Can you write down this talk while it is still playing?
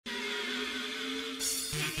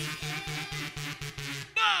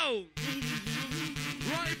Boom!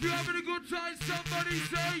 Right, if you're having a good time, somebody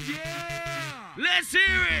say yeah! Let's hear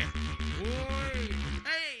it! Oi!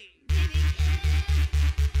 Hey!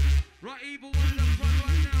 Right, evil one in the front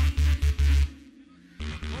right now.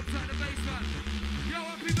 Outside the baseman. Yo,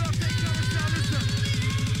 happy birthday, Carasel, listen.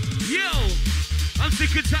 Yo! I'm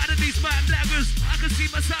sick and tired of these mad blaggers. I can see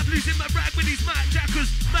myself losing my rag with these mad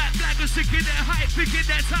jackers. Mad blaggers sick in their hype, picking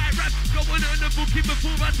their tight rap. Going on the booking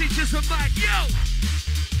before I teach you some mic. Yo!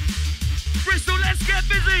 Bristol, let's get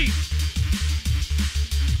busy!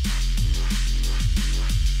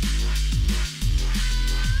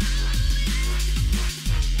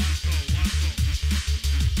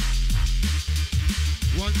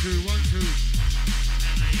 One, two, one, two.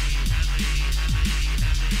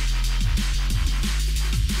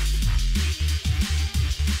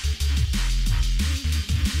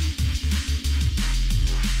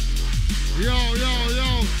 Yo, yo, yo.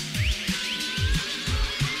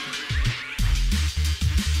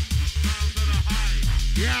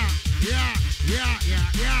 Yeah, yeah, yeah, yeah,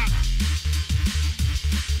 yeah.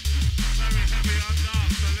 Very heavy on down,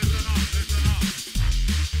 so listen up, listen up.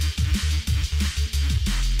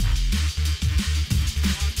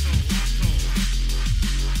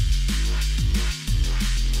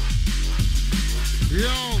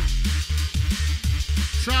 Yo,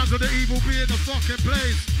 sounds of the evil be in the fucking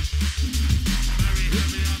place. Very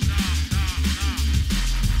heavy on down.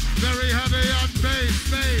 Very heavy on bass,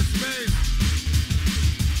 bass, bass.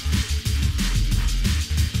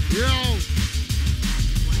 Yo.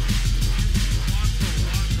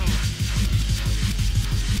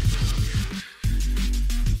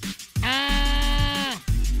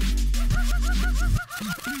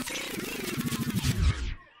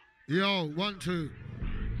 Yo, 1, 2.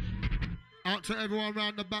 Out to everyone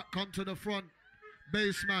round the back, come to the front.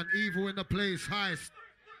 Bassman, evil in the place, Heist.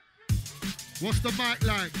 What's the mic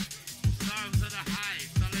like? Sounds of the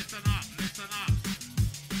Heist, so listen up, listen up.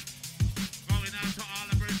 Going out to all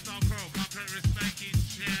the Bristol crew, complete respect is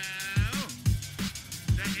chill.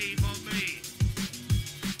 The evil beat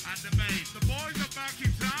and the bass. The boys are back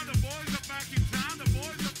in town, the boys are back in town, the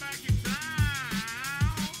boys are back in town.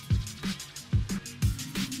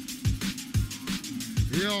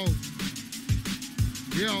 Yo.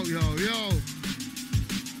 Yo, yo, yo.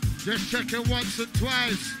 Just checking once and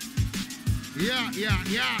twice. Yeah, yeah,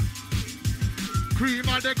 yeah. Cream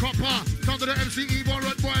of the copper. Down to the MC Evil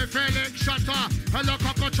Road Boy Felix Shutter.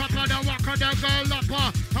 Helicopter chopper, the walker, the girl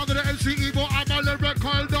lapper. Down to the MC Evil, I'm a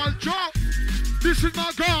lyrical dolce. This is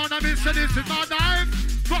my gun, I mean, so this is my knife.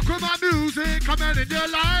 Fuck with my music, I'm in your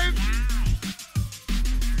life.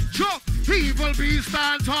 Chuck, evil beast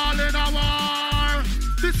stands tall in a war.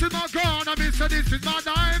 This is my gun, I mean, so this is my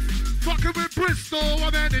knife. Fucking with Bristol,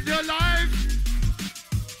 I'm in your life.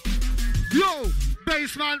 Yo,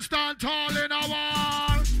 Bassman stand tall in a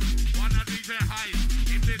war. One of these Heist,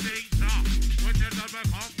 if this ain't top, when the number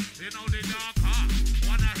come, you know the dark car.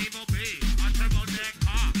 One of him will be a triple deck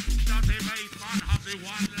car. Dirty Bassman have the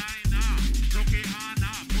one liner. Took it on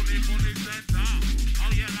up, pull it center. How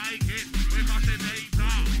you like it? We got the data.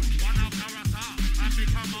 One of Carasel, and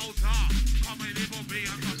become motor. Coming it will be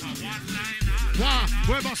on top of one liner. Wow,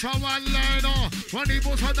 we must have one liner. When he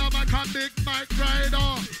was on the mic, a big mic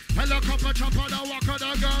rider. Helicopter chopper, the walk of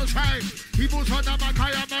the girls high. He was on the mic,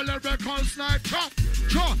 I am a lyrical snipe. Chop,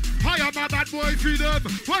 chop, I am a bad boy for them.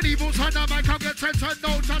 When he was on the mic, I get 10 out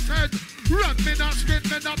of 10. Rap me not skin,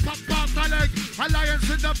 me not pop off the leg. Alliance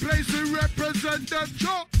in the place, we represent them.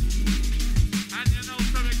 Chop. And you know,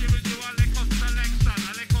 so we're giving you a little selection,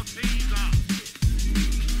 a little teaser,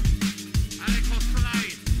 a little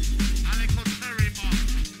slide, a little cherry bomb.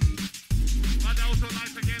 For those who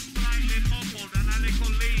like to get slightly muffled and a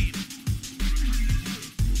little lead.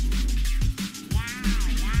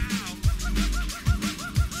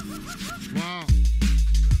 Wow.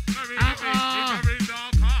 Very heavy, very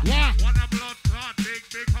dark. One a blood clot, big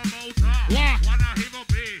promoter. One a him a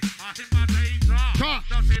be, a him a danger.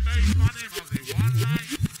 Dirty Bassman, him a the one line.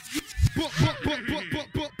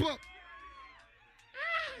 Book.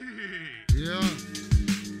 Yeah.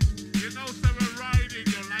 You know, so we're riding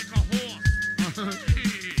you like a horse.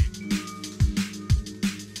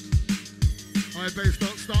 Alright, bass,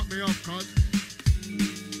 don't start me off, cuz.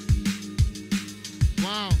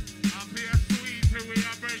 Wow. I'm here sweet till we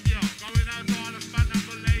are bring you. Going out to all the fun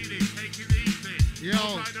ladies, take it easy. Yo.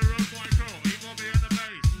 Outside the road boy crew, he will be on the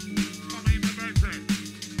bass. Come in the birthday.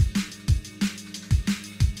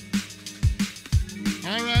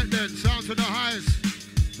 Alright then, sound to the highest.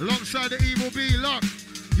 Alongside the evil B, look.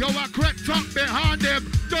 Yo, I crept up behind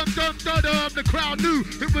him. Dum dum dum dum. The crowd knew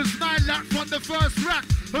it was 9 laps from the first rack.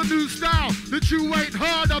 A new style that you ain't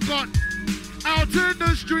heard about. Out in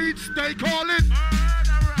the streets, they call it.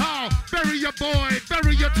 How? Bury your boy,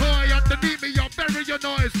 bury your toy. Underneath me, I'll bury your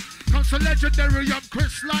noise. Comes the legendary, I'm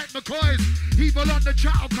Chris like McCoy's. Evil on the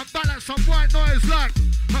chat, I'll come back like some white noise like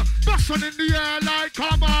Bassman in the air like,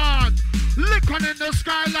 come on. Lick one in the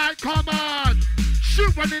sky like, come on.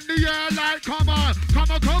 Shoot one in the air like, come on. Come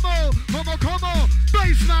on, come on, come on, come on.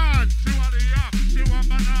 Bassman. She want the yuck, she want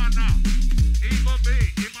banana. Evil B,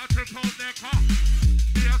 he must report their cock.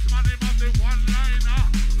 Yes, man, he must be one-liner.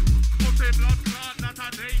 Put a blood clot, not a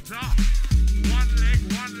data. One leg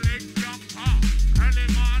jumper. Early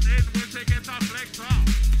morning, we take it a flexor.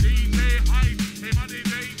 DJ Heist, him and the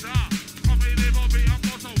data. Come in, Evil B, I'm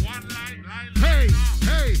just a one-line. Hey,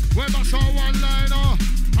 hey, when I saw one-liner.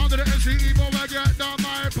 Under the MC Evil, we get down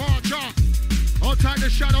my departure. Outside the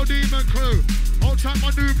Shadow Demon crew. Outside my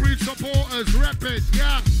new breed supporters. Repping,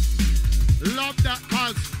 yeah. Love that,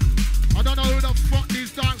 cuz. I don't know who the fuck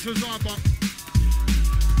these dancers are, but.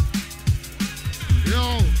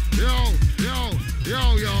 Yo, yo, yo,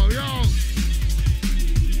 yo, yo, yo.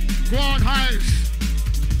 Go on, Heist.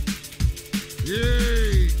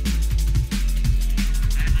 Yay.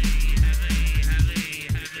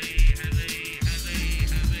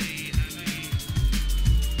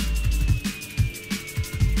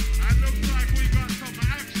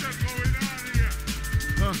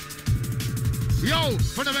 Yo,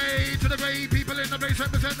 from the bay to the grey, people in the place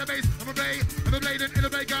represent the base. I'm a blade in the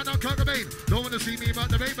blade, gun on Kirk Cobain. Don't want to see me about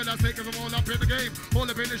the bay, but that's taking them all up in the game. All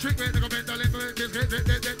up in the street, waiting to come in the link. When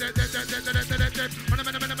I'm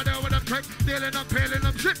in the middle with them quick, dealing them, peeling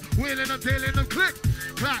them, shit, wheeling them, tailing them, click,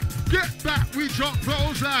 clack. Get back, we drop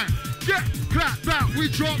those line. Get clap back, we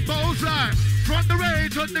drop those line. From the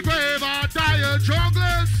rage on the grave, I die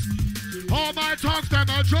junglers. All my talks, them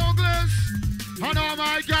are junglers. And all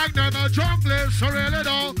my gang, them are junglers, so really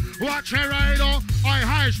don't watch it right on. I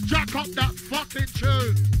Heist, jack up that fucking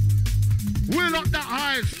tune. Wheel up that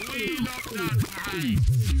Heist. Wheel up that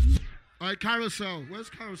Heist. Alright, Carasel. Where's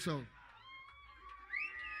Carasel?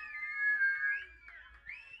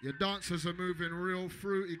 Your dancers are moving real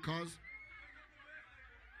fruity, cuz.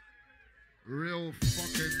 Real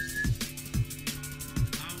fucking.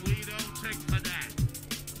 And we don't take for that.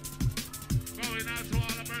 Going out to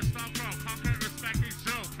all the Bristol crew. Conquer, respect is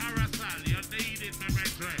true. Carasel, you need it, my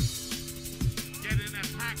brethren. Getting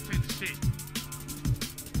attacked and shit.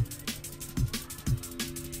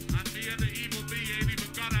 And me and the Evil B ain't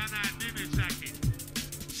even got on our dinner jacket.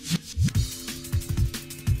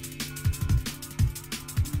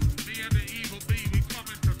 Me and the Evil B, we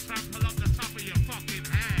coming to trample up the top of your fucking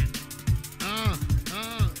head.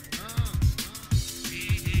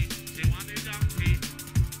 She want the donkey.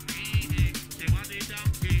 She want the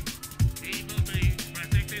donkey. Evil B,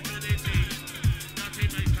 protected to the sea. Dirty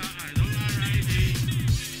maker, I don't already.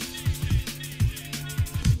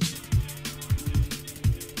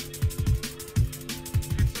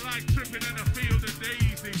 It's like tripping in a field of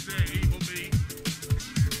daisies there, Evil B.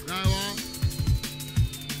 Now what?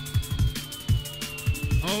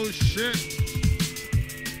 Oh shit.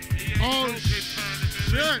 Oh shit.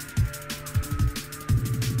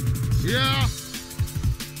 Yeah.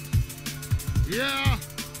 Yeah.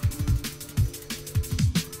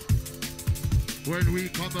 When we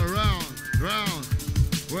come around,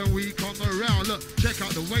 when we come around, look, check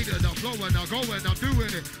out the way that I'm flowing, I'm going, I'm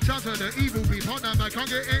doing it. Sounds of the Evil B, on them, I can't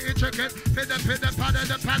get in, check it. Pid the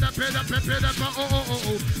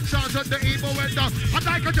oh. Sounds of the Evil and I'm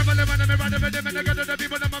like a juggler, and I'm running with them, and I got the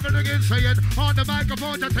people that I'm ringing, saying, on the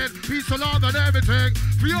microphone, to 10, peace, love, and everything.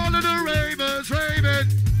 For all of the ravers,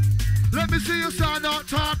 raving. Let me see you stand out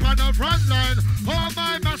top on the front line. All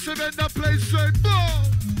my massive in the place, say, boom.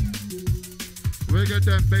 We get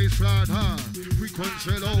them bass line high,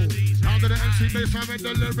 frequency low. Down to the MC bass line with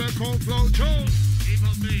the lyrical flow, Joe.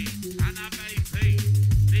 Evil B, and a baby.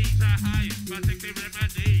 These are Heist, protective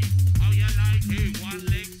remedy. How you like it? One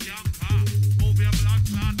leg jumper. Move your blood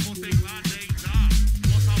clot, pussy clot, data.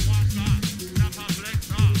 What's a wonder? Snap a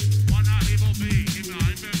flexor. One a Evil B, give me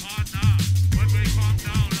a partner. When we come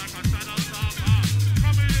down like a shadow stopper.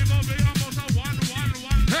 Come in, Evil B, almost a one.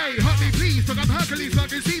 Hey, help me please, look, I'm Hercules,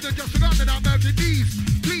 fucking season, just forgot that I'm melting these.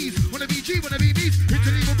 Please, wanna be G, wanna be me. It's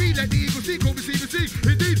an Evil B, let the Eagle see, call me C.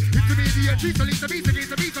 Indeed, it's the media, chief, release the beast, against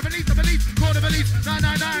the beast, I release, call the police,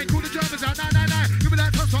 999, call the Germans out, 999, give me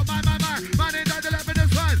that touch on my, mine ain't died 11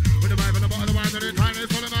 is fine. With the vibe on the bottom of the wine, and in time, it's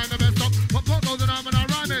full of mine, the best up, pop goes and I'm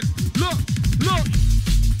rhyming. Look.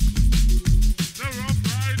 The Rough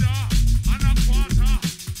Rider, and a quarter,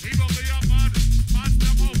 Evil B a man, the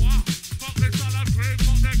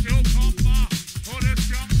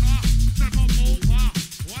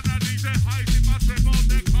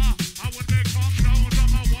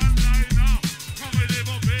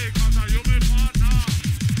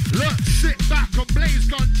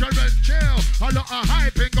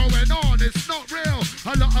it's not real.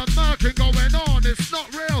 A lot of murking going on, it's not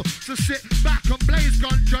real. So sit back and blaze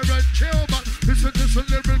ganja and chill. But listen to some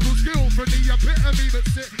lyrical skill from the epitome. But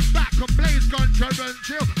sit back and blaze ganja and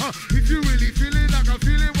chill. If you really feeling like I'm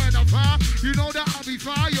feeling when I'm fire, you know that I'll be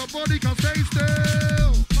fire, your body can stay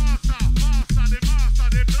still. Master, the master,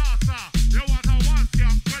 the blaster. You want a one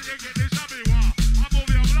scam, well you get the shabby one. I move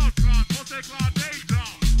your blood clot, what's the clot data?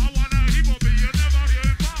 I wanna evil me, you never hear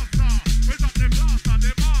it faster. Raise up the blaster,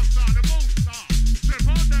 the master, the booster. The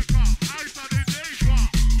protector, ice on the data.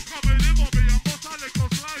 Come and evil me, you must have a little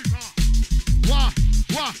slicer.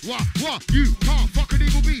 You can't fucking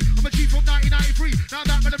evil me. I'm a G from 1993. Now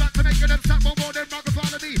that man about to make them stop on board, them rock and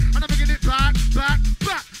follow me. And I'm bringing it back.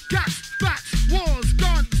 Gas, bats, wars,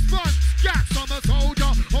 guns, funds, gas. I'm a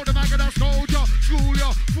soldier. Hold the mag of a soldier. School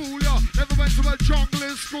ya, fool ya. Never went to a jungle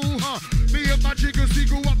in school, huh? Me and my jiggers, we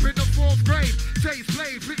grew up in the 4th grade. Taste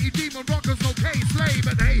play, pretty demon rockers, no K-slave.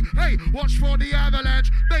 And hey, watch for the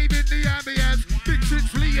avalanche. Babe in the ambience. Big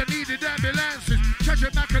since Lee, you needed ambulances.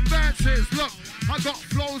 Treasure back advances. Look, I got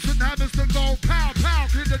flows and hammers that go pow,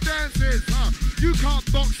 in the dances. You can't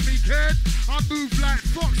box me, kid. I move like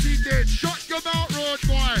Foxy did. Shut your mouth, road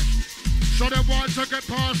boy. So them ones to get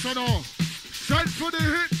personal. Send for the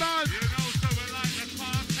hitman. You know, so we like the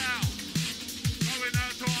cartel. Going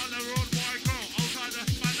out to all the road boy girl. Outside the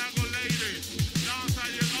Spanago ladies. Dance how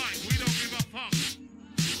you like, we don't give a fuck.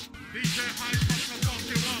 DJ Heist fuck the fuck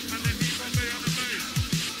you up and then he gon' be on the bass.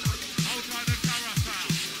 Outside the Carasel.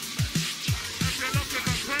 If you're looking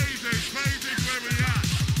for crazy where we at.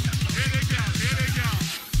 Here they go.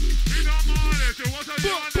 You know mileage, it wasn't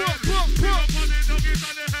you on them. You know money, doggies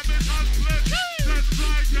on the heavy and split. Let's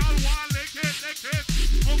fly, y'all, one lick it.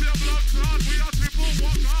 Move your blood clot, we are triple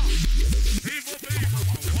walker. Evil people,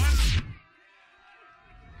 one.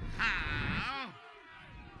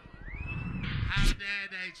 How dare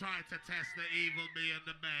they try to test the evil me and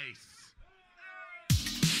the mace?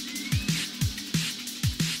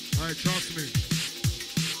 Alright, trust me.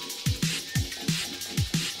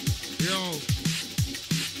 Yo.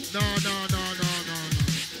 No.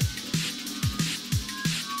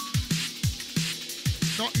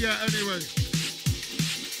 Not yet, anyway.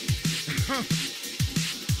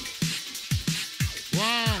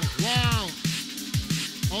 Wow.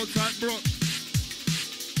 Outside Brook.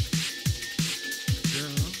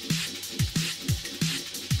 Yeah.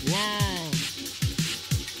 Wow.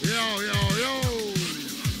 Yo.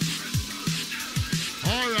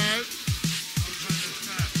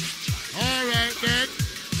 Alright then.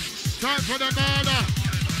 Time for the murder.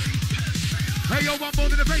 Hey yo, one more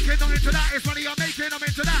than the bacon, I'm into that. It's money I'm making, I'm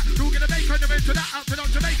into that. Who gonna bacon, I'm into that. Up to not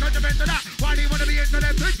Jamaica, I'm into that. Why do you wanna be into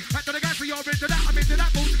them things? Back to the gas, so you're into that. I'm into that,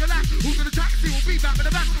 move to the lap. Who's gonna track? See, we'll be back in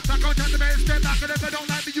the back. Back on track, the man, step back. And if you don't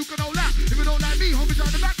like me, you can all that. If you don't like me, homies on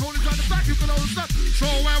the back, homies on the back, you can all stop. So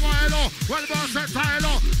where Wilo, well boss and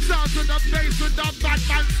Tylo. Sounds to the bass with the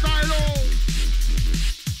Batman style.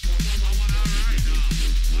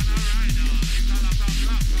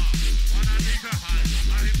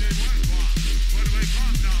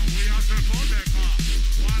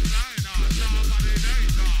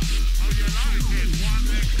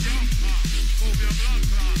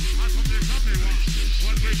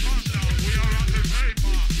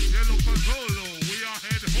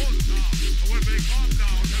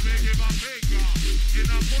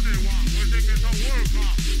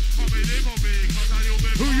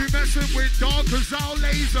 With dog, cause I'll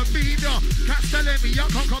laser beam ya. Cat's telling me I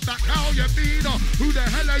can't come back, how you mean ya? Who the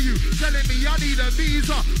hell are you? Telling me I need a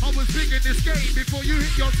visa. I was big in this game before you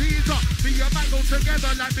hit your teaser. Me and Mac go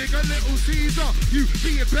together like big and little Caesar. You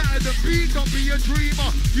being better than me, don't be a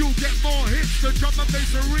dreamer. You'll get more hits than drum and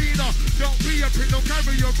bass arena. Don't be a pin, don't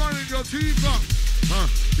carry your running your teeth up.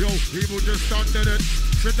 Yo, people just did it.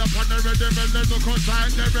 Sit up on the rhythm and let the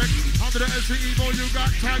contact direct. I'm the SC evil, you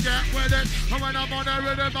got to get with it. And when I'm on the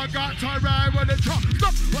rhythm, I got to ride with it. Stop,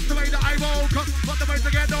 what's the way that I woke up? What's the way to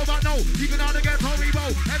get no, but no. Even on the get home,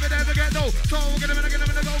 ever get no. So get him in the go,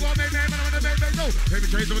 make him in the make no. Baby,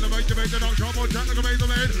 chase him in the make to make the knock, trouble, check like a maze of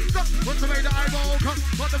man. Stop, what's the way that I woke up?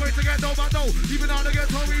 What's the way to get no, but no. Even on the get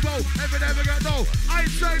home, ever get no. I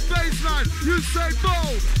say Bassman, you say Bo,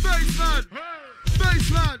 Bassman.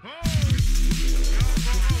 Bassman.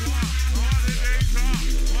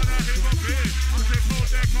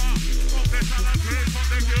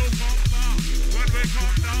 When we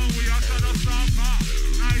come down, we are to the soccer.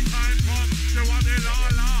 Night time come, she want the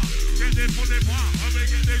la-la. Get the fully one, when we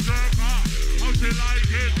get the jerker. How she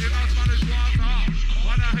like it, in a Spanish water.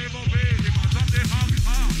 Wanna have a baby, he must have the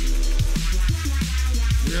hunker.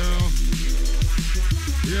 Yeah.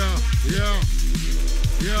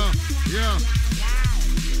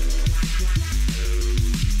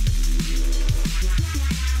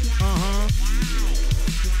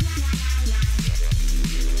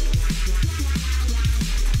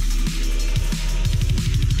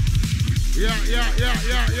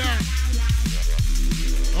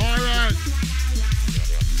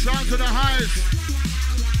 to the Heist.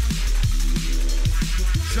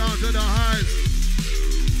 Sound to the Heist.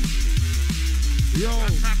 Yo,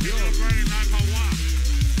 attacking yo. your brain like a what?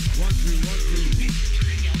 1, 2, 1, 2.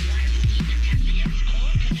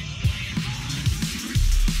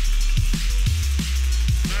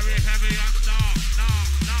 Very heavy and dark.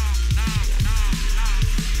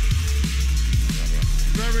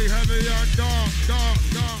 Very heavy and dark.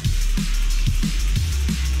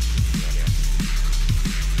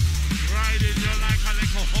 Riding you like a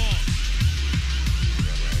little horse.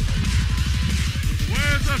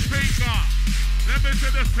 Where's the finger? Let me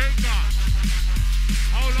see the finger.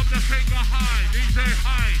 Hold up the finger high. DJ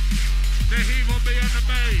high. The heat will be on the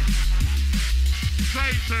base.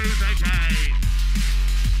 Straight through the gate.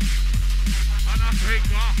 On a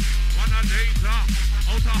finger. On a laser.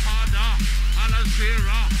 Out a harder. Alan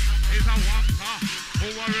Shearer is a wanker.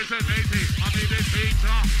 Who originated? I mean the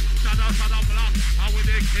teacher. Shadow block. I with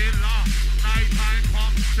the killer. Nighttime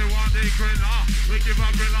come. They want the griller. We give a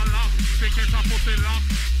griller lock. Stick it up, pussy lock.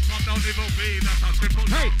 Don't even be, that's a simple.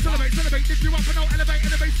 Hey, celebrate, lift you up and don't elevate,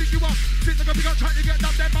 stick you up. Since the we got trying to get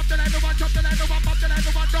up there, bump the line, the one, jump the line, the one, bump the line,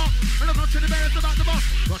 the one, dog. And look up to the bear, it's about the boss.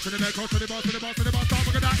 Rush to the bear, cross to the boss, to the boss, to the boss, dog.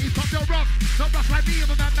 Look at that, he's top your rock. Not rough like me,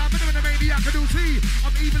 I'm a man, I'm a maniac, I do see.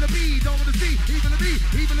 I'm evil to be, don't want to see. Evil to be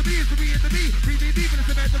is to be in the me. Breathing deep in the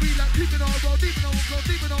cement, the real like deep in all, roll, deep in all, roll,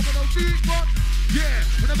 deep in all, roll, deep, what? Yeah,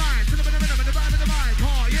 with the mind, to the rhythm, the vibe in the mind.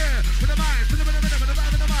 Oh, yeah, with the mind, to the rhythm, the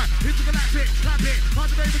vibe in the mind. It's the galactic, clap it,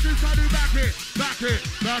 hard to baby, do try to back it. Boom!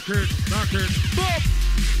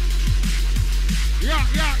 Yeah.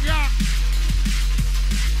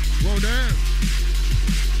 Whoa, damn.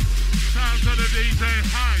 Sound to the DJ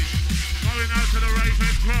Heist. Going out to the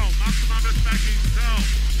Raven Crow. Maximum respect himself.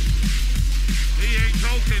 He ain't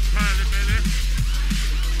joking, Curly Billy.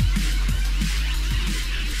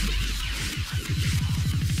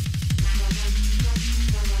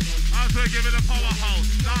 As we give it a powerhouse.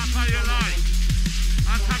 Start how you like.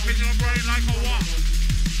 Attacking your brain like a what?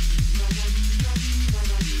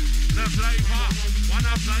 The flavor,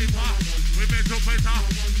 wanna flavor. We make to better.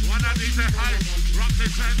 Wanna DJ Heist. Rock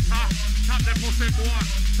the center. Tap the pussy boy.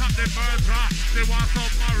 Tap the murderer. They want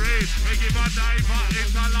submarine. We give a diver.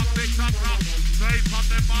 Interlock the cutter. Straight from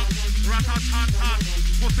the box. Rat-a-tat-tat.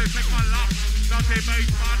 Pussy take a lock. Dirty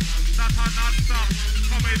baseman. Not a non-stop.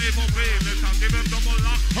 Come in evil being. Let's give him double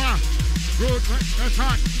lock. Good, that's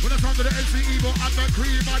hot. When it's under the NC Evo and the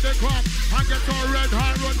cream and the crop. And get so red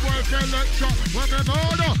hot, run work and lecture. When the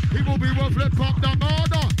murder, he will be worth flip up the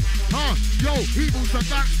murder. Yo, evil's a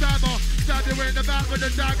backstabber. Standing in the back with the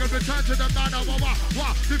dagger, return to the manor.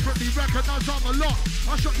 Wah, differently recognize I'm a lot.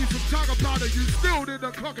 I shot you some tiger powder, you still did the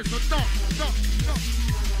clock. It's a knock.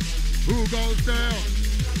 Who goes there?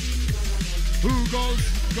 Who goes?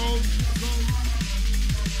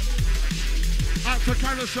 Out to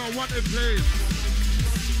Carasel, wanted please.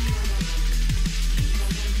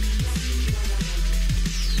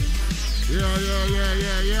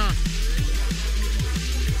 Yeah.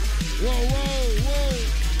 Whoa.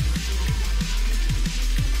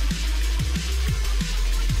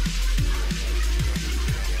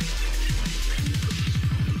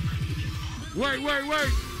 Wait.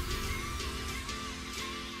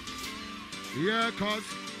 Yeah, cuz.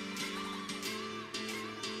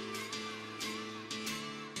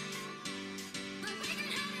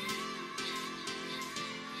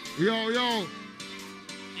 Yo. Yeah.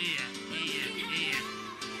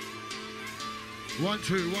 1,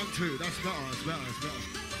 2. That's better.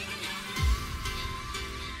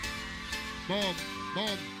 Boom.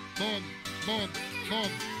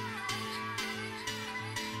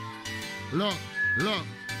 Look.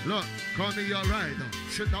 Call me your rider.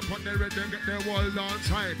 Sit up on the red and get their wall dance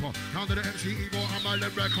hyper. Down to the MC Evo, I'm a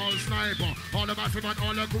lyrical sniper. All the massive and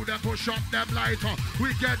all the good that push up them lighter.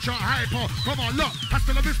 We get your hyper. Come on, look. I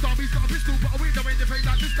still a pistol, he's got a pistol, but a window in the face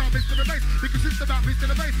like this time, Mr. the bass. Because system up, hits to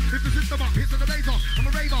the base. If the system up, hits to the laser. I'm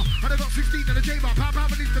a raver, and I got 16 in the chamber. Pow,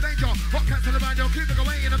 release the danger. Hot cats in the band, yo, keep it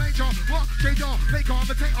away in the major. What? J-Jar, maker,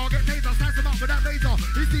 imitate, I'll get taser. Slice them up with that laser.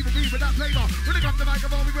 It's even me with that flavor. When it comes to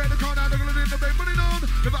microphone, we wear the car now, they're gonna in the bay. Put it on.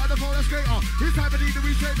 Never had the phone, that's skater. It's time to need to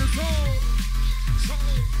reset the soul.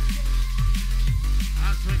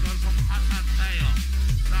 As we go from hot and tail.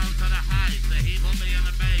 Down to the Heist. The heat will be on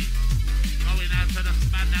the base. Going out to the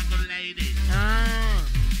spandangle ladies.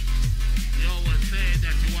 You always said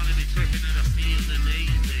that you want to be tripping in the field of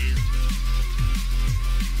daisies.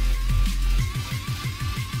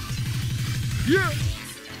 Yeah.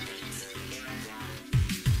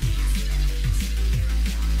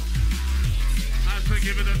 As we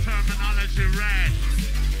give it a terminology red.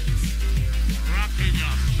 Rocking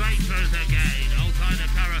you straight through the gate. Outside the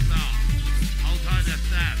Carasel.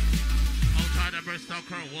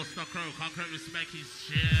 crew? What's the crew? Concrete respect is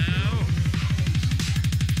chill.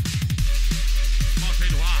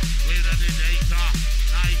 Muffin what? With the data.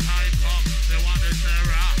 Night time come. They want the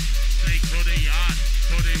Sarah. Sneak to the yard.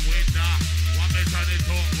 To the window. Want me turn it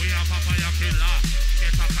up? We are papaya killer.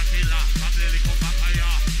 Get up a killer. Family come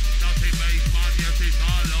papaya. Nothing Bassman. Yes, it's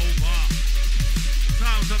all over.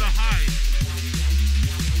 Sounds of the Heist.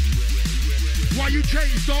 Why you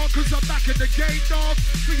change, dog? Cause I'm back in the game, dog.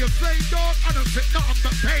 For your fame, dog. I don't think nothing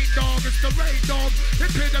but pain, dog. It's the rain, dog. It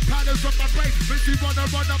pin the patterns on my brain. Makes me wanna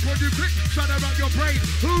run up on you quick. Shatter out your brain.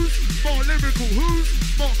 Who's more lyrical? Who's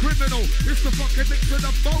more criminal? It's the fucking mix of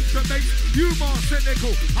the both that makes you more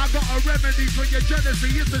cynical. I got a remedy for your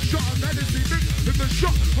jealousy. It's a shot of medicine mixed with a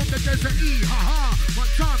shot from the desert E. Ha ha. My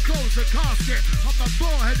time close the casket. I'm a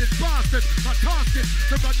four-headed bastard. My task is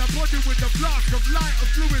to run the body with a flask of light or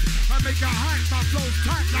fluid. I make a high. My flow's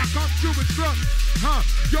tight like I'm Jewish from.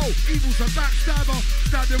 Yo, evil's a backstabber.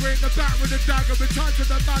 Standing in the back with a dagger. Return to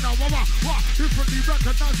the manor. Wah. Differently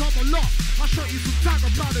recognize I'm a lot. I shot you some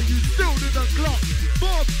dagger powder. You still didn't clock.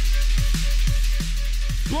 Bob.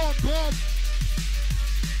 No.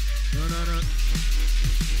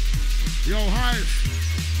 Yo, Heist.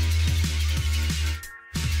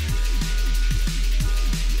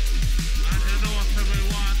 And you know what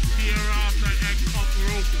everyone here after X-Pop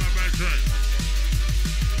Roof, my brethren.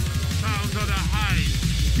 Sounds of the Heist.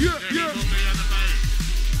 Yeah. On the base.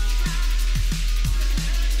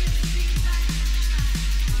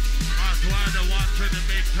 That's why the ones in the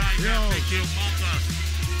big time that think you mockers.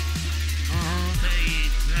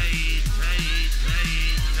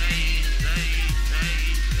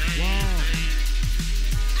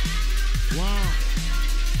 Wow.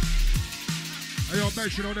 Hey, yo,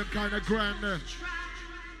 mention all them kind of grand there.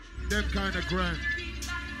 Them kind of grand.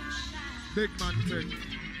 Big man thing.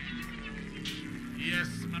 Yes,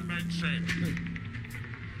 my mention.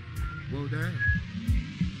 Well, there.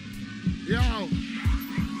 Yo.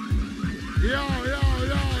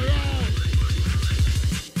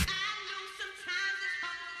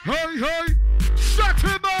 Hey. Shut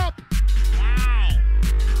him up. Wow.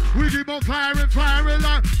 We keep on firing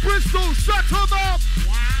like Bristol. Shut him up.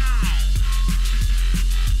 Wow.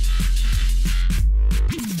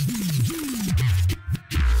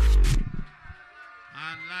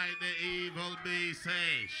 And like the evil bee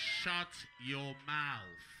say, shut your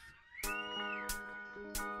mouth.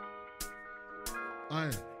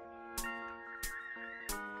 Aye.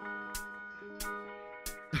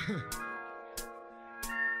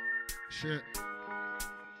 Shit.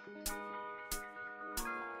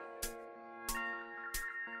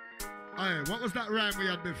 Aye, what was that rhyme we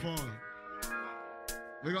had before?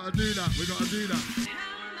 We gotta do that.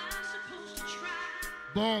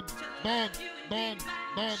 Bomb.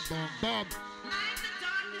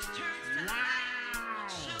 Wow.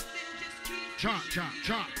 Chop.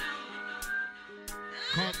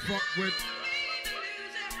 Can't fuck with.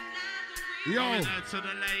 Yo. Going out to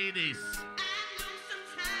the ladies.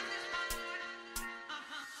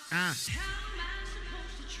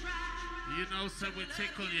 You know, so we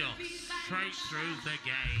tickle you straight through the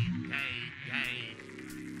game.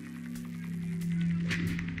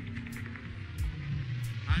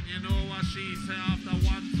 And you know what she said after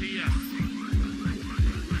one tear?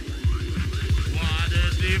 What a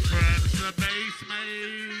difference the bass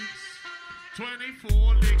makes.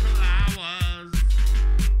 24 little hours.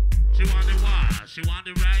 She want the what? She want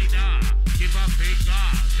the radar. Give her finger.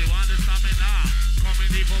 She want the stamina.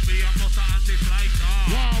 Coming evil me, I must have this like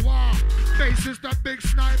that. Wow. Face is the big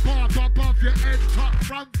sniper. Pop off your head top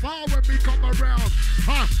from far when we come around.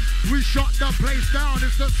 We shut the place down.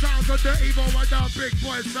 It's the sound of the evil when the big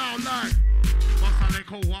boys sound like. What's a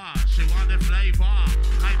little what? She want the flavor.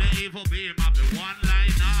 Like the evil beam of the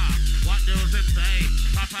one-liner. What does it say?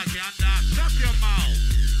 Propaganda. Shut your mouth.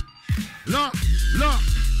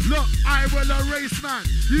 Look, I will erase man.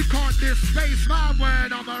 You can't displace man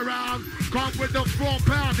when I'm around. Come with the 4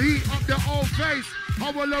 pound heat of the old face. I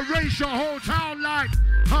will erase your whole town like.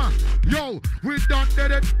 Yo, we done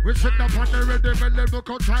did it. We sit up on the rhythm and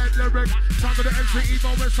lyrical type lyric. Sound of the MC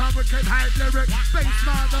evil with some wicked hype lyric.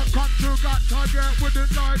 Bassman the country got target with it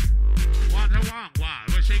like. What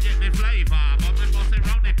when she get the flavor. But me bust it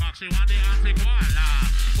round the back. She want the anti-koala.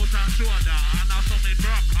 Put her shoulder and also me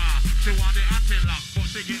broke her. She want the anti-lock. But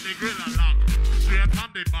she get the grill lock. Straight on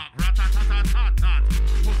the back. Rat-a-tat-a-tat-tat.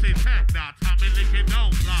 Pussy take that. And me lick it down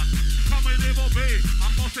flat. Come in evil be. I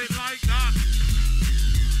bust it like that.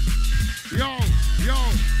 Yo.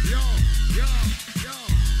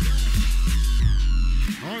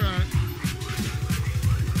 All right.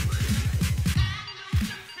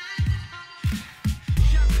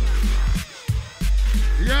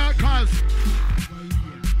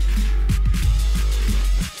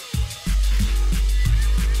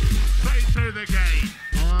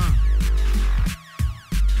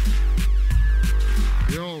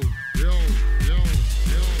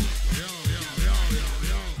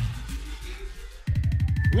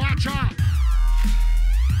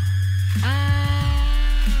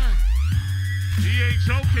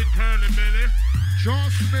 fucking curly Billy.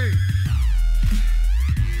 Trust me.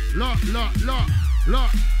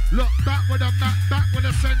 Look, back with a map, back with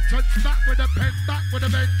a sentence, back with a pen, back with a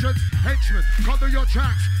vengeance. Henchmen, cover your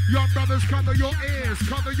tracks. Young brothers, cover your ears,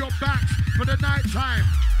 cover your backs. For the night time,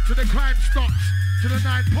 to the crime stops, to the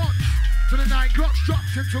 9 pots, to the 9 Glocks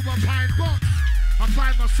drops into a pine box. I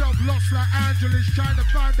find myself lost like Angeles, trying to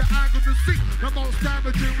find the angle to see the most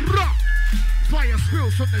damaging rock. Fire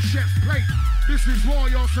spills from the chef's plate. This is war,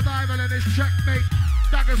 your survival and it's checkmate.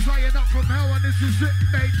 Daggers flying up from hell and this is it,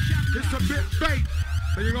 mate. It's a bit bait.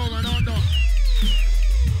 But you're going on, though.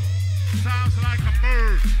 Sounds like a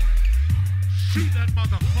bird. Shoot that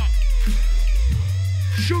motherfucker.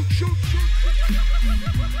 Shoot. Shoot.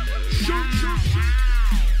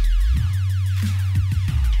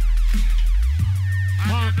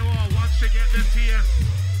 And you know once she get the tears,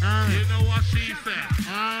 you know what she said.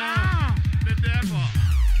 The devil.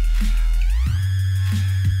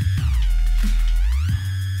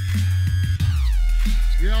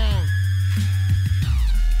 Yo.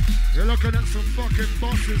 You're looking at some fucking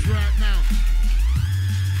bosses right now.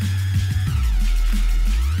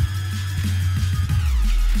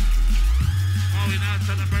 Oh, we now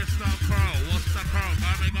to the Bristol Crow. What's the crow?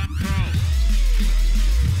 Birmingham Crow.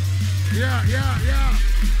 Yeah.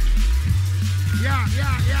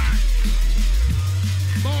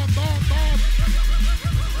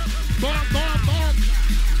 Bomb.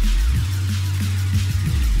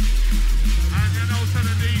 And you know to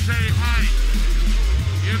the DJ Heist.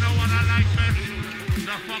 You know what I like best?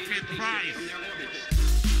 The fucking price.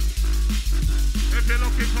 If you're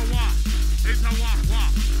looking for what? It's a what?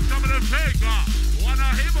 Some of the figure. Wanna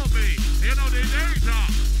him or me? You know the danger.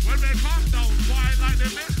 When they come down, why like the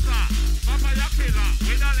mister? Papa Yakila,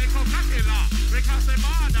 with a little kakila. Because the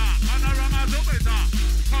mother, panorama zubita.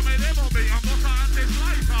 Come in him or me, I'm what's an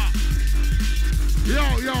anti-slicer. Yo.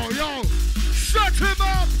 Shut him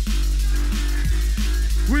up!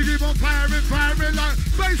 We keep on firing like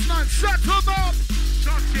Bassman, shut him up!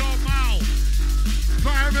 Shut your mouth!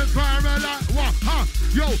 Firing like what?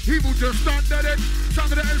 Yo, evil just under it.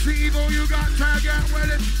 Some of the MC evil you got tag out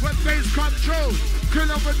with it. When bass come true,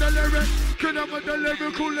 kill up with the lyric,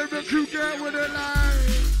 lyrical lyric, you get with it like.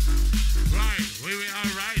 Right, we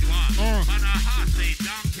alright, what? On a hot seat,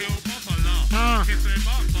 down kill buffalo. Kiss a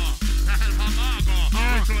buffalo, the hell her mago.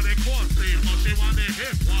 We throw the court seat, but she want the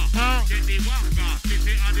hip walk. Get the wanga,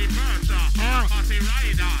 city and the merger. Party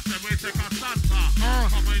rider, then we take a salsa.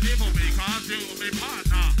 Come and live with me, cause you my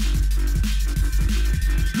partner.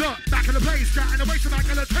 Look, back in the place, got in the waist, back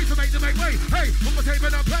in the taste to make way. Hey, put my tape in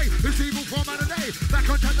the play, it's evil for man today. Back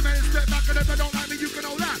on time, the man, step back, and if you don't like me, you can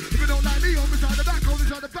all that. If you don't like me, on the side of the back, on the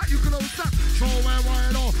side of the back, you can all stop. So where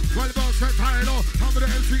wild off, well, the boss set tired off. I'm the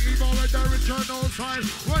MC evil with their internal sign.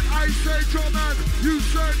 When I say German, you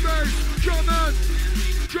say bass. German,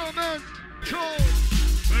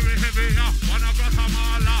 Very heavy, one of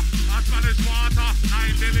Guatemala, a Spanish water,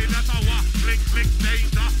 9 milli, that's a what? Flick,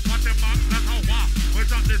 danger, watch your back, that's a what? We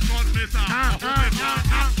got this gun, mister,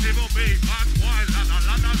 evil be, bad wild, and a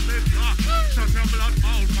lot of sister. Shut your blood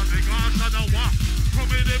mouth, cause they gone to the what?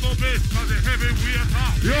 Come in, evil be, cause the heavy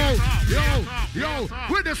Yo,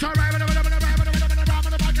 with this alright,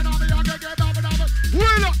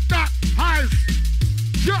 wheel up that Heist.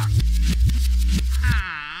 Yeah.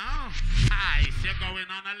 Heist, you're going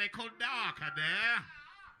on a little darker there.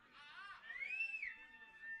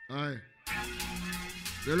 Aye.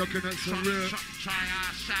 They're looking at some real... Try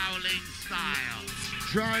our Shaolin style.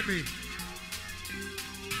 Try me.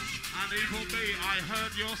 And Evil B, I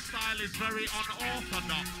heard your style is very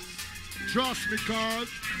unorthodox. Trust me, cuz.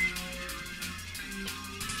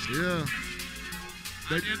 Yeah.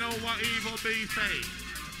 And you know what Evil B say?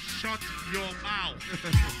 Shut your mouth.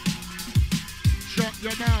 Shut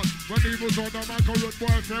your mouth. When Evil's on the mic, a rude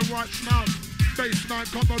boy say watch mouth. Bassman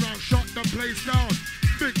come around, shut the place down.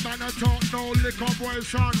 Big man I talk, no liquor boy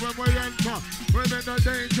sound when we enter. We're in the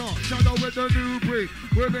danger, shadow with the new breed.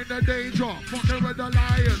 We're in the danger, fucking with the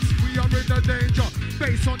lions. We are in the danger.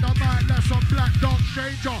 Bass on the mic, that's a black dog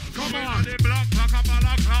stranger. Come on. The block like a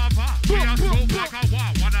balaclava. We are so like a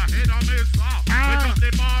war. What a head on this off. We got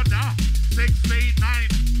the border. 6, 8,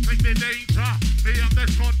 9. Take the danger. Me and the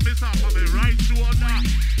shot miss up. I'm right shoulder.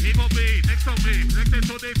 Evil B next to me. Next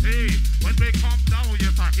to the P. When we come down,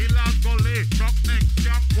 yes, a hill and gully. Drop next.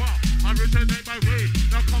 I originate my way.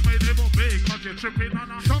 Now come and evil me, cause you're tripping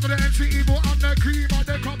on us. Some of the MC evil on the cream of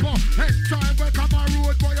the copper. Head time will come a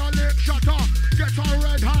road boy a lick shutter. Get a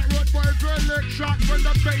red hot road boy for a lick shot. When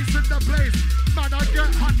the bass in the place, man I get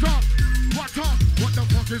hot up. What up? What the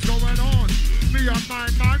fuck is going on? Me and my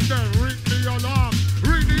man then ring the alarm.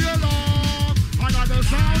 Ring the alarm. I got the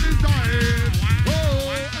sound is dying.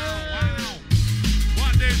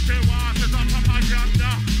 What they say was is a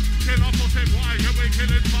propaganda. Kill a pussy boy, here we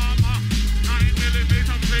killing farmer. 9mm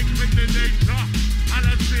big the danger. And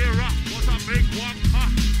a Sierra was a big one.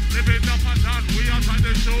 Living up and down, we are trying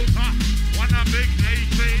to shoot her. One a big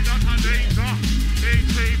A3, that's a danger.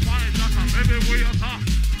 A3 5, that's a baby wheels.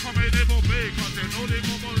 Come in, they will be, cause they know they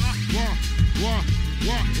will lock.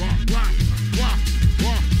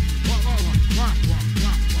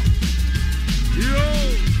 Yo!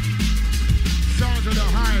 Sounds of the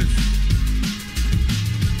Heist.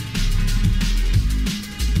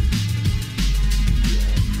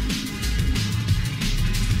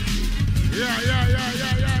 Yeah.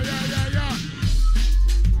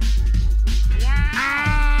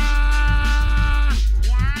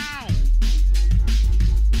 Wow.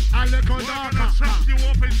 A little We're darker. gonna chop you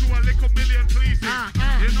up into a little million pieces.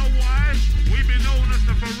 You know why? We be known as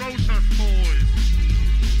the ferocious boys.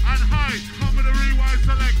 And Heist, come with the rewind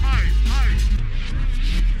select Heist.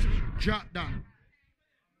 Jot that.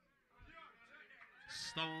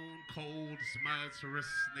 Stone cold smelterous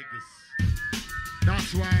niggas.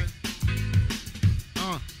 That's why.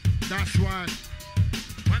 That's why.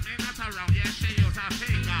 When they not around, yeah, she use a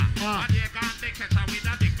finger. But you got the catcher with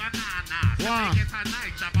a big banana. So they get a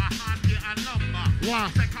night job, a hand, a number.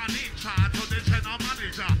 Second in charge to the general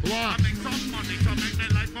manager. I make some money to make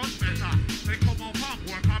their life much better. They come out from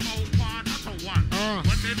work about 1 to 1.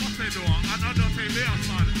 When they bust the door, another failure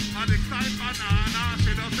son. And the style banana,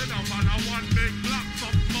 she does sit up on a one big block.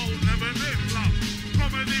 Some phone never big block.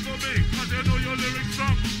 Come and leave me, cause you know your lyrics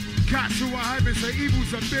strong. Cats who are having say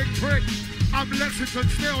evil's a big prick. I'm Lexington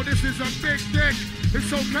still, this is a big dick.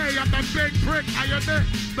 It's okay, I'm a big prick, I admit.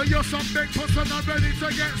 But you're some big pussy not ready to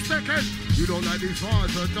get sticky. You don't like these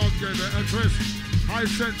bars, so don't give it a twist. I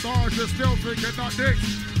said bars, you're still thinking about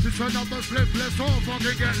dicks. To turn up the flip, let's all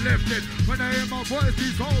fucking get lifted. When I hear my voice,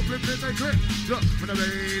 these hoes flipping they grip. Look, from the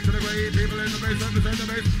bay to the grave, people in the base, represent the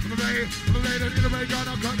base. From the bay, in the bay,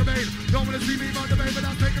 gonna cut the bait. Don't wanna see me on the bay, but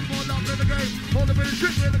I'm taking more love in the game. Hold up in the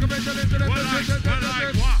shit, we're looking at the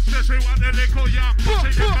what? Says she want the little young, she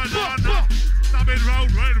get banana. Stab it round,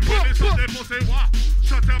 red, when it's on the pussy, what?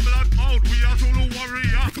 Shut your blood mouth, we are Zulu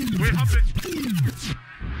warrior. We have it.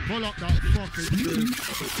 Pull up that fucking shit.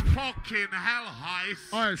 Fucking hell,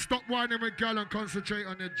 Heist. Alright, stop whining with gal and concentrate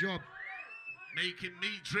on your job. Making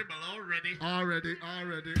me dribble already. Already.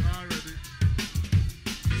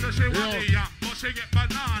 So she want the young, but she get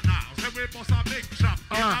banana. So we bust a big chop,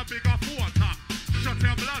 get a bigger 4-top. Shut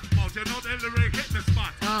your blood mouth, you know the lyric hit the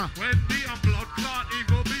spot. When the blood clot, it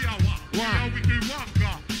go be a what? We a wiki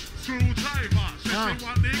wonka, screwdriver. She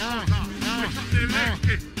want the water. We cut the leg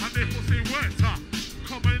kick and the pussy wetter.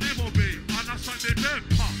 Come in the mobile and I shut the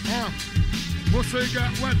temper. Pussy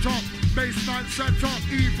get wet up, baseman set up,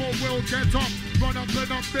 evil will get up. Run up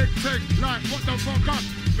in a big thing, like what the fuck up?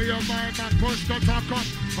 Me and my man push the talk up.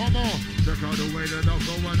 Come on, check out the way that I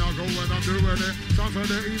go when I'm doing it. Sounds of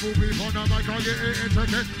the evil beef on the mic, I get it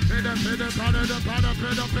intricate. Pidda,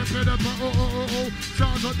 oh.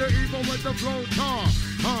 Sounds of the evil with the flow tar.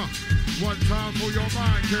 One time for your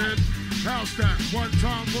mind, kid. How's that? One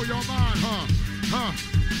time for your mind,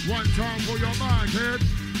 One time for your mind, kid.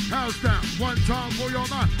 How's that? One time for your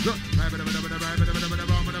mind. Look. Now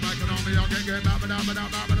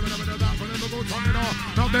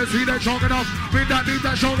they see that strong enough. Mean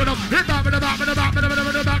that strong enough. Hit back.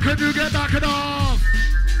 Can you get back enough?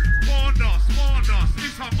 Warn us,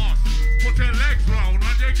 it's a must. Put your legs round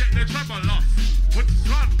and you get the treble lost. With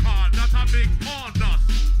run card, that's a big bonus.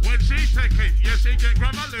 When she take it, yeah, she get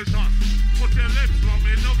gravelicious. Put your lips round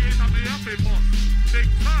me, nugget and me happy boss.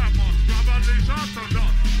 Big thermos, gravelicious and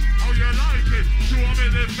dust. How you like it? Show me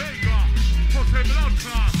the finger. Put the blood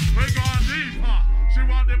clot, we gone deeper. She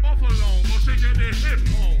want the buffalo, but she get the hip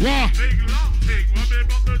hole. Big long thing, when me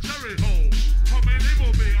got the cherry hole. Come in, it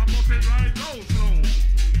will be, I must it right slow.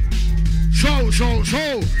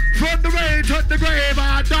 So, from the rain to the grave,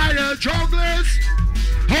 I die a junglist.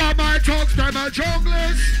 All my talks, them a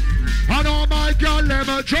junglist. And all my girl, them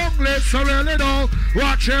a junglist. So really don't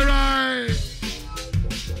watch your eye.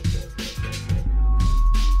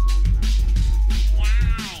 Wow.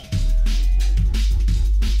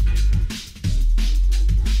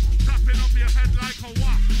 Tapping up your head like a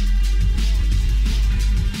what?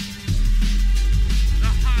 The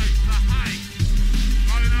Heist.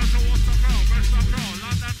 Going out to Worcester Pro, Bristol Pro,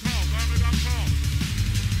 London Pro, Birmingham Pro.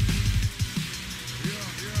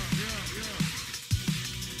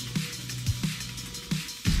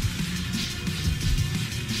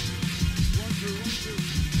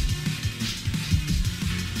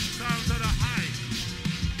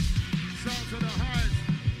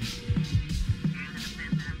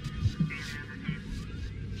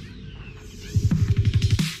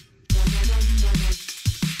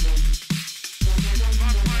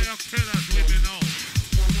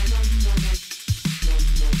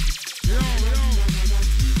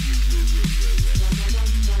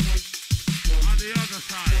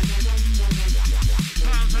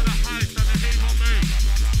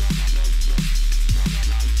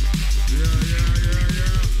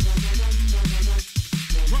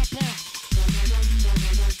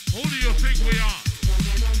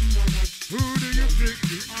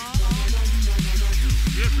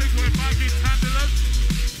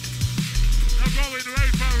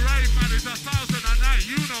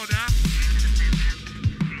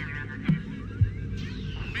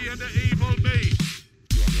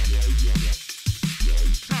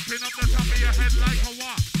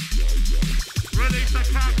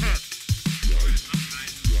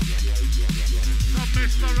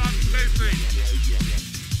 run busy.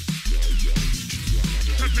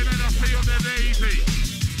 Tripping in the field and easy.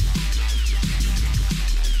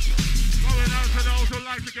 Going out to those who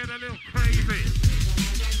like to get a little crazy.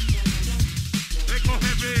 They go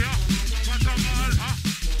heavier, but I'm all,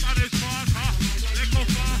 that is faster. They go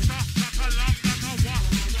faster, that's a love, that's a what.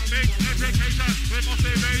 Big education, we must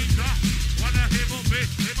be major. Wanna hear what me,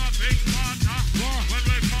 him a big partner. When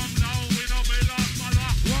we come down, we know we lost mother.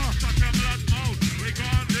 Such a blood mouth, we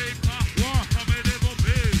gone deeper. Come in, it will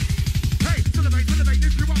be. Hey, celebrate,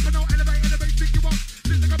 if you want to know, elevate, think you want.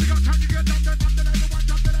 Listen, we got time, you get down, then bump to everyone,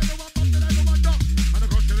 jump to everyone, bump to everyone, down. And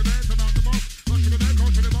across to the bed, come out the boss. Rush to the bed, go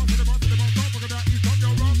to the boss, to the boss, to the boss. Don't forget that he's on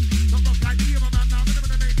your wrong. Some boss like me, I'm a man now, minimum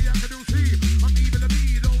the baby, I can do see. I'm evil to me,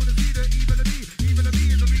 don't wanna see the evil to me. Evil to me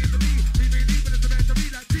is the me is the me. Me mean evil is the man to me,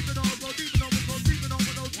 like deep and all, go deep and all, go deep and all,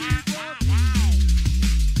 with those deep ones.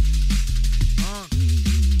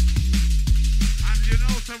 And you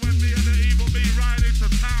know, so when me and the evil be riding to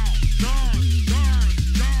town.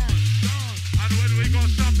 And when we go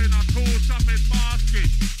shopping, a two shopping basket.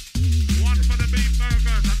 One for the beef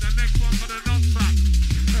burgers and the next one for the nutsack.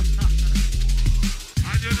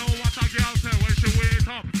 And you know what a girl say when she wake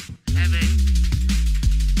up? Heavy.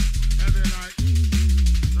 Heavy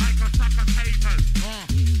Like a sack of taters.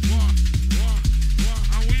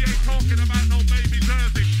 And we ain't talking about no baby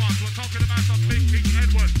Jersey spots. We're talking about some big King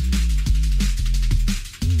Edward.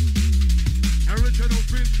 original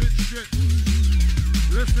vintage shit.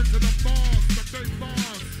 Listen to the boss, the big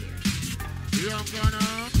boss. Yeah, I'm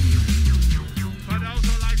gonna. For those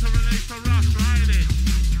who like to relate to Rush, ride it.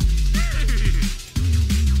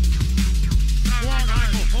 Sounds like I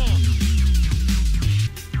go home.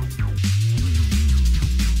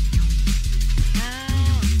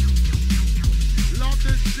 Love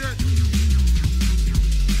this shit.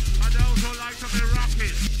 For those who like to be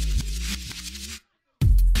rocking.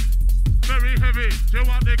 Very heavy. She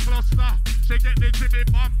want the cluster. She get the Jimmy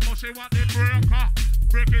bump, but she want the breaker.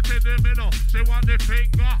 Break it in the middle. She want the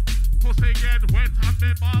finger. Pussy get wet and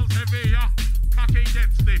the balls heavier. Cocky get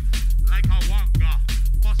stiff like a wanga.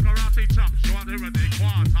 Mascarati chop. She want the ready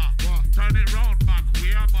quarter. Turn it round back.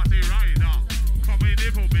 We are body rider. Come in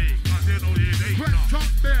evil me, cause you know you danger. Went up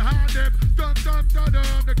behind him. Dum dum dum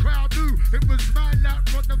dum. The crowd knew it was my lap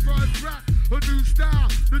from the first rap. A new style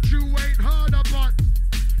that you ain't heard about.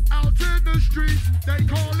 Out in the streets, they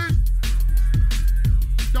call it.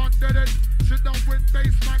 Done did it. Sit down with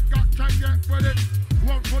Bassman, got to get with it.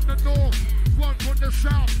 One from the north, one from the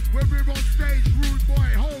south. When we're on stage, rude boy,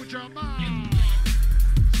 hold your mouth.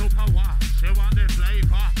 Super what? She want the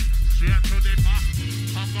flavor. Straight to the back.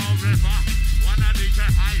 Congo River. Wanna DJ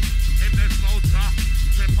Heist in the smoker.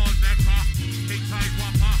 Tip on decker. King size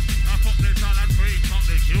whopper. I put the salad free. Got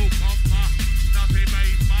the cucumber. Nothing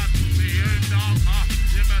Bassman. The end darker.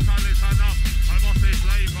 You better listen up. I must be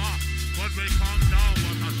flavor. When we come down,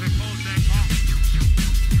 what a triple decker.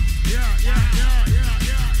 Yeah, yeah, yeah, yeah,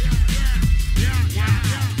 yeah, yeah, yeah,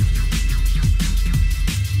 yeah, yeah.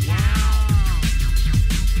 Wow.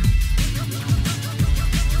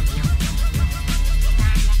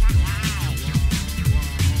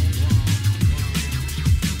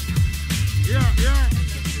 Yeah, yeah.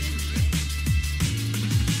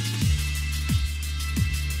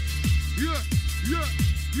 Yeah,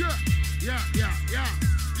 yeah, yeah, yeah, yeah,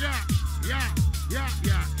 yeah, yeah, yeah, yeah,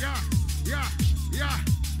 yeah, yeah, yeah,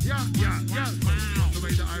 yeah, yeah, yeah. Not the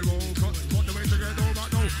way that I roll, not the way to get over,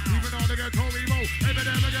 no. Even though they get told me roll, every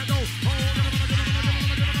day I get no.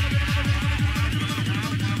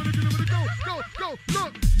 Go,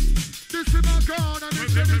 look. This is my gun and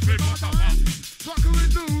this is my mind. Fuck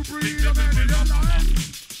with new breed of any life.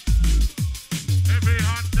 Heavy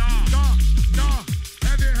hand down. Nah,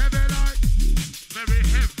 heavy like. Very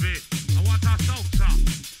heavy. I want a salsa.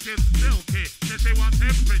 Skin silky. They want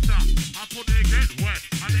temperature. I put they get wet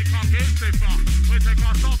and they can't get stiffer. We take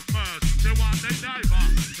our soft birds. They want the diver.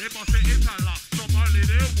 They must be interlock. Some early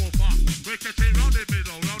they woofer. We catch it round the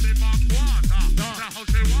middle, round the back quarter. That's how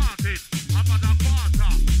she want it. I'm at a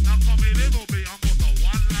quarter. Now come in, it will be almost a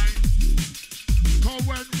one line. Cause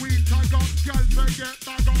when we tag up, girls they get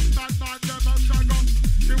bag up. Bad man, them a tag up.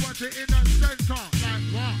 She want it in the center, like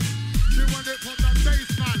what? She want it from the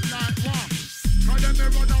basement, like what? Cause then they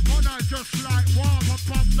run up on her just like what?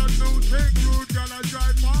 Pop the new thing, rude girl I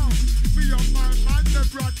drive off. Be a man, they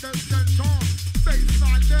brought the center.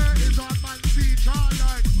 Basement there is our man feature,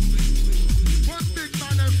 like. One big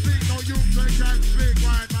man and speak, no you can speak,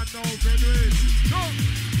 why man no can do it.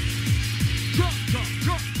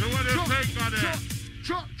 Who want the finger there?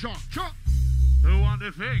 Chop. Who want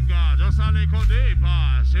the finger? Just a little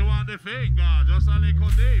deeper. She want the finger. Just a little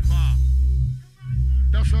deeper.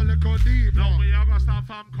 That's a little deep. No, we are gonna start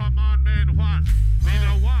from commandment 1. We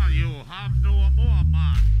don't want you have no more,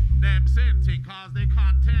 man. Them same cause the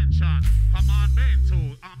contention. Commandment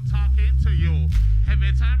 2, I'm talking to you.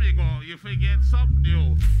 Every time we go, you forget something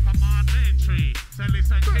new. Commandment 3, say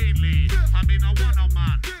listen keenly. I mean, I want a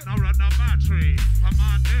man, now run a battery.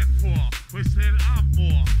 Commandment 4, we still have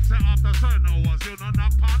more. Say after certain hours, you don't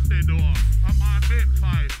knock on the door. Commandment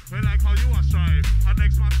 5, we like how you are strive. And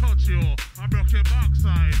next man touch you, I broke your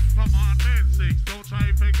backside. Commandment 6, don't try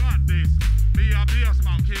to forget this. Me a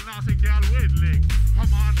Bassman, kill nasty girl with lick.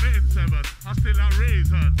 Commandment 7, I still a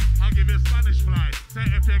reason. I give you Spanish fly, say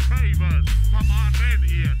if you're craving. Commandment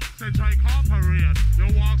 8, say try cooperate.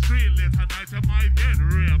 You walk street late at night, you might get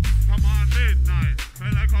raped. Commandment 9, I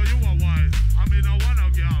like how you are wise. I mean I want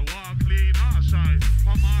a girl, walk clean or shy.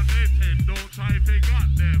 Commandment 10, don't try to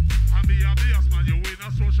forget them. I be a Bassman, you win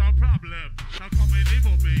a social problem. Now come in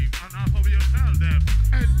evil beam, and that's how you tell them.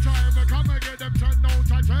 And time I come and get them 10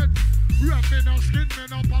 out of 10. Wrapping our skin,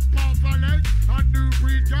 men up a powerful leg. A new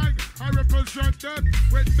breed gang, I represent them.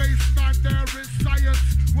 With Bassman, there is science.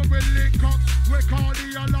 When we link up, we call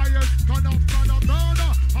the alliance. Turn up,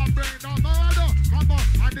 murder, I bring the murder. Come on,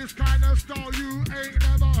 and this kind of style you ain't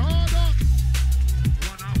never heard of.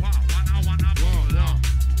 Wanna,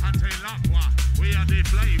 anti-lock, we are the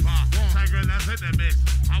flavor. Tigerless in the mix,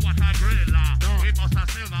 I want a griller. We must have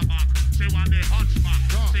silverback, she want the hunchback.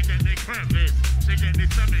 She get the crevice, she get the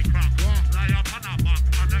semi-crack. Lie up on her back,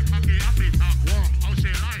 and the cocky happy top. How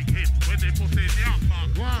she like it, when they put in the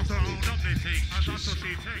back. Surround up the thing, and that's what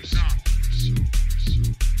she takes now.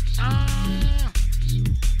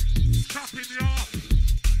 Chopping you off.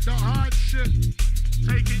 The hard shit.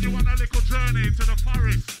 Taking you on a little journey to the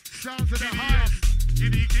forest. Sound to the Giddy heart. up,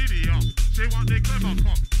 giddy up. She want the clever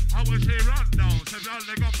cup. How will she run down? Says y'all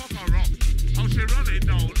they got fuck her up. How she run it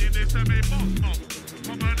down in the semi-box up.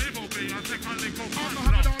 Come on, evil be and take a little I'm fun.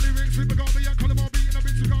 Muhammad Ali rings, people got me and call them all beating a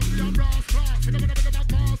bitch, you got me and brass class. You never been a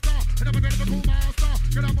master, you never been a cool master.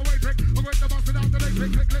 Get out my way, prick, I'm with the boss and out the leg,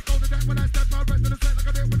 click, go to deck when I step out, right to the set like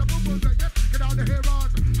I did with the boom boom, yep, get out the hair on.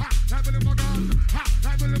 Ha, that will in my gun, ha,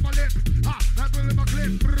 that will in my lip, ha, that will in my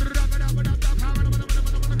clip.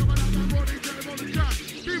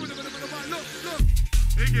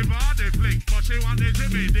 He give her the flick, but she want the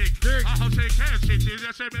Jimmy dick. How she can't shit, she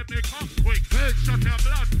just say make me come quick. Shut your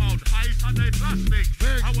blood mouth, Heist on the plastic.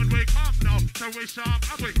 And when we come now, so we sharp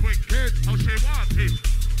and we quick. How she want it,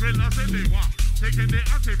 drillers in the walk. Taking the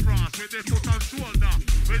anti-frost with the foot and shoulder.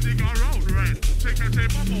 With the road red, she can say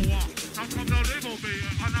bubble walk. Now come down level me,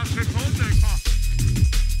 and I strip out the car.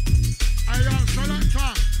 I am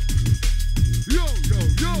selector. Yo.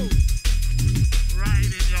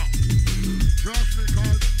 Riding yo. Trust me,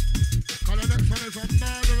 cause the next one is a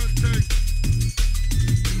murderous thing.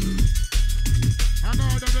 A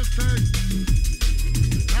murderous thing.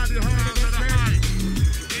 Have you heard of this thing?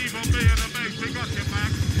 Even me in the base, we got your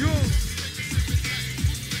back. You.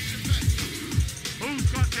 Who's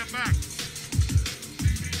got your back?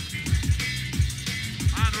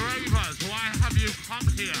 And ravers, why have you come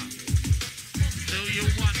here? Do you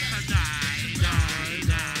want to die?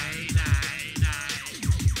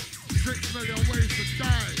 6 million ways to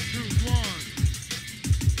die. Choose one.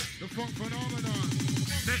 The funk phenomenon.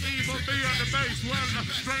 The evil be on the base, well, a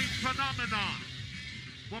strange phenomenon.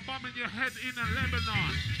 We're bombing your head in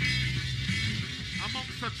Lebanon.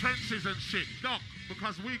 Amongst the trenches and shit. Doc,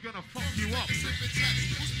 because we're gonna fuck you up. And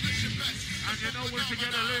you know when you get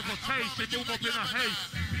a little taste, you move up in a haste.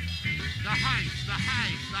 The heist.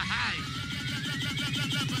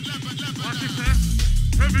 What you say?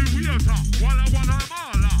 Heavy wheelter, walla mala.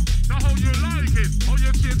 Now how you like it, how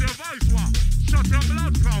you change your voice, what? Shut your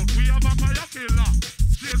blood cloud, we have a fire killer.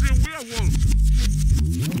 Chasing werewolf.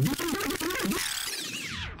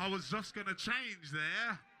 I was just gonna change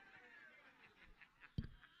there.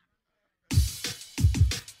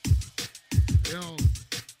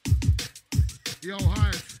 Yo,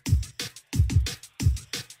 Heist.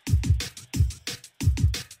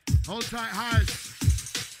 Hold tight, Heist.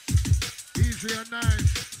 Easy and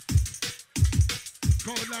nice.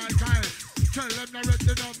 Go like ice. Tell them not read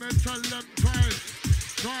the number, tell them twice.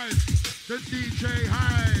 The DJ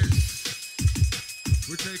Heist.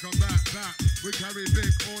 We take them back. We carry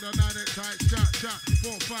big automatic type chat.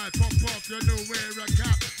 4-5, pop off, you know wear a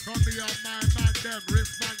cap. Come be on my man, them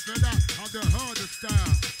wristband for that. I'm the harder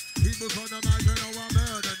style. People's on the mic, you know I'm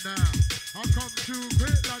murder now. I come too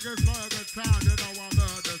quick like it's burger town, you know I'm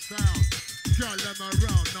murder sound. Girl them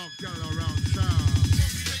around, now girl around sound.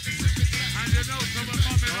 And you know someone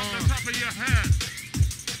coming off the top of your head.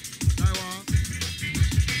 They want.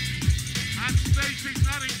 And Stacy's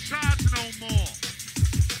not in charge no more.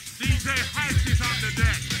 DJ Heist is on the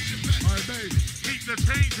deck. Alright, mate. Keep the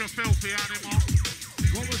change, you filthy animal.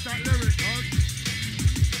 What was that lyric, man?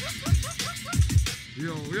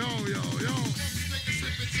 Yo.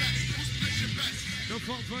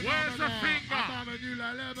 Where's the finger?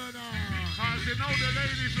 Cause you know the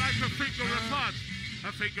ladies like a finger of fudge.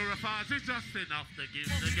 A finger of fudge is just enough to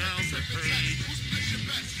give the girls a treat.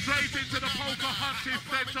 Straight into the poker hunches,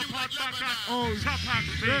 center pot back at chop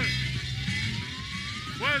and feet.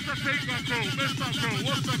 Where's the finger crew? Mr. Crew,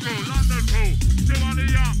 what's the crew? London crew. She want the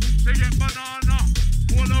young, they get banana.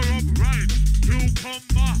 Full of rum, right?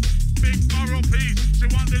 Cucumber, big marrow piece. She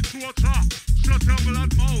want the torture. Shut your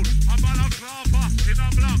blood mode. A balaclava in a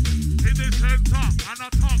block, in the center and a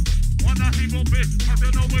top. Wanna evil bit, cause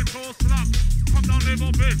you know it's so slap. Come down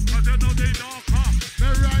little bit, cause you know they darker.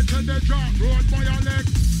 They right to the drop, road by your leg.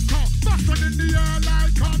 Bustin' in the air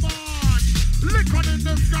like, come on. Liquor in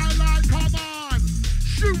the sky like, come on.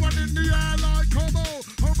 Shootin' in the air like, come on.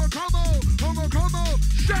 Come on.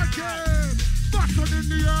 Shake it. Bustin' in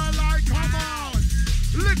the air like, come on.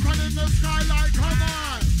 Liquor in the sky like, come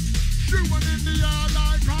on. Shooting in the air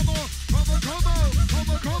like, come on.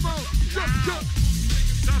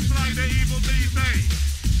 Just like the evil Bday.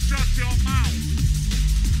 Shut your mouth.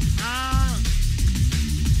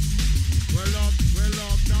 Well up.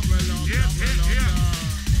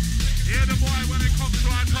 Hear the boy when it comes to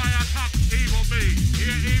a try attack, evil B.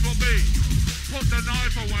 Here, evil B. Put the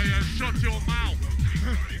knife away and shut your mouth.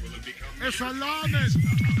 It's alarming.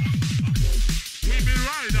 We be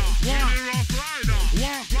rider, we be rough rider.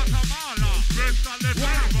 Guatemala, Bristol the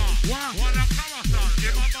driver. Wanna Carasel,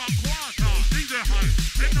 give up a quarter. DJ Heist,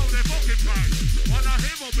 they know they fucking price. Wanna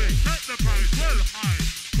evil B, take the price, well high.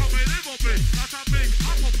 Come in evil B, that's a big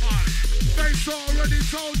apple pie. They already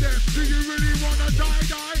told them, do you really wanna die?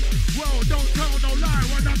 Well, don't tell no lie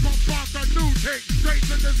when I pop off the new thing straight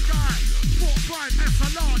to the sky. 4-5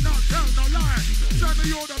 SLR, not tell no lie.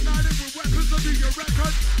 Semi-automatic with weapons to do your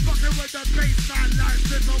record. Fucking with the bassman like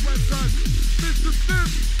Mr. Western. Mr.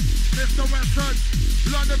 Smith, Mr. Western.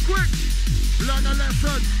 Learn a quick, learn a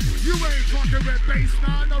lesson. You ain't fucking with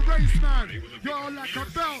bassman or raceman. You're like a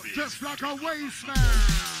belt, just like a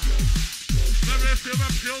wasteman. There is a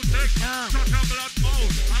fuel tick, shut your blood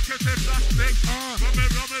mode, I can say plastic, rummy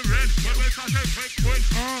red, when we cut it quick,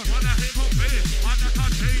 wanna hit on me, wanna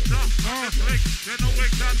touch it up, slick, you know we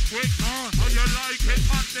can quick, how you like it,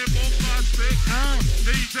 on the bombastic,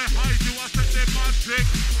 DJ Heist, you are set the magic,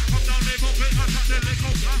 come down little bit, I got the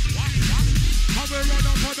little glass, how we run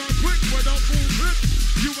up on a quick with a full grip,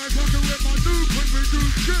 you ain't fucking with my dude when we do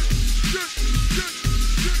shit.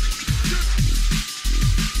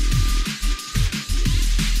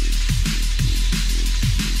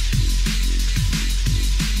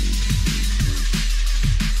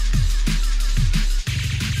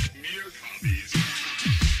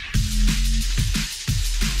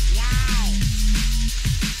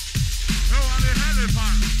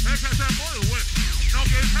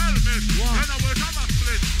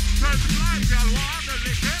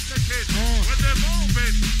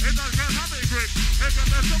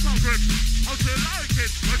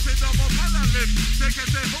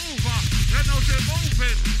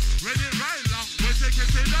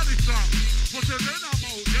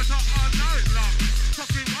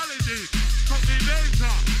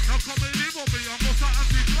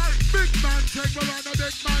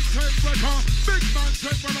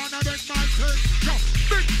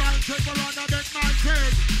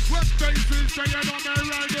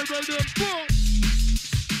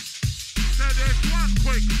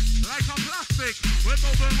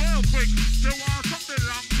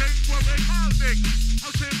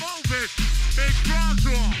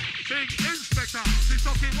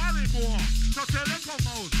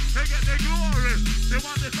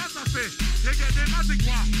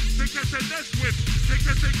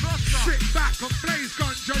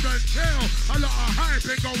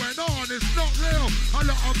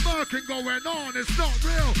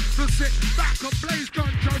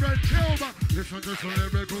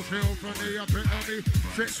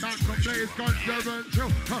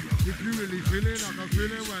 If you really feeling like I'm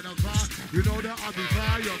feeling when I'm fine, you know that I'll be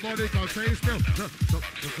fine, your body can stay still.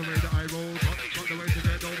 Just the way that I roll, not the way to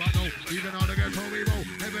get no, but no. Even on the ghetto we roll,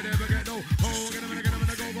 never get no. Oh, get him and go,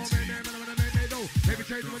 make no. Maybe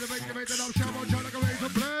change with the make it up, shout out, like a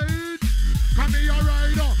razor blade. Come here,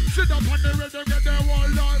 rider, sit up on the rhythm, get their wall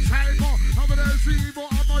dance hyper. I'm an receiver,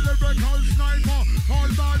 I'm a lyrical sniper. All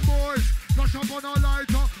bad boys, flash up on a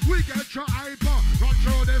lighter, we get your hyper. Run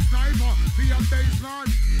through the sniper, be a baseman,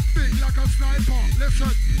 big like a sniper.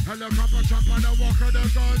 Listen, helicopter chop on the walker, the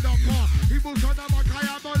girl upper. He moves on the Makai,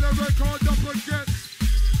 I'm on the record up again.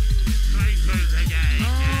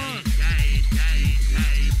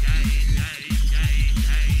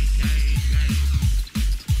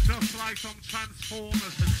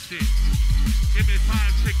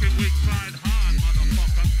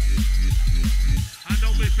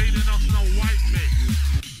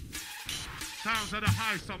 Sounds of the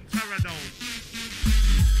Heist, some Terradome.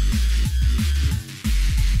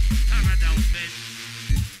 Terradome, bitch.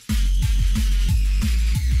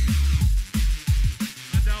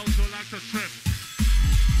 And those who like to trip.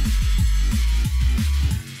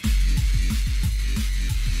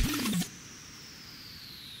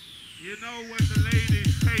 You know when the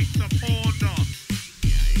ladies take the powder,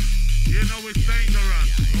 you know it's dangerous.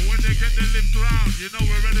 But when they get their lips round, you know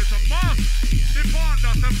we're ready to bust. The powder,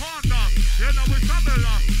 you know it's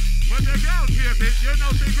fabulous. When the girl hears it, you know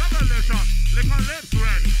she grab a listen. Lick her lips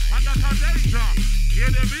red, and that's a danger. Hear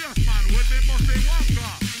the Bassman with me musty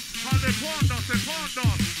wonka. Call the powder.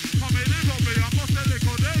 Come in live on me, I must a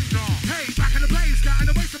little danger. Hey, back in the place, got in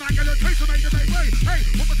the waist, and I got a taste to make the make way. Hey,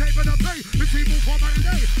 put my tape in the play, it's people for my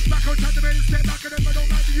day. Back on time to make it step back, and if I don't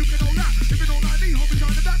like me, you can hold that. If you don't like me, hold me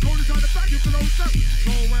trying to back, hold it trying to back, you can hold step.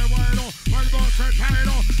 So where wide off, when the boss said tie it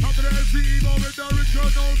off. After the CEO with the original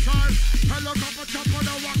time. Helicopter chop on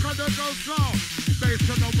the rock of the girl slow. Based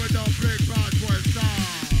on them with the big bad boy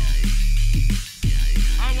style.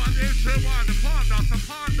 I want this to one, the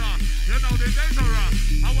panda. You know they dangerous.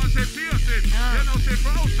 I want to pierce it, you know she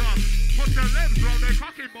ferocious. Put your lips round the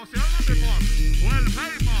cocky boss, you know the boss. Well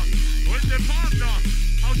famous, with the panda.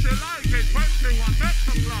 How she like it, 21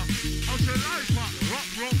 Mexican plus. How she like what?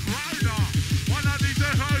 Rock rider. One of these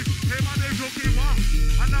days, him and the rookie one.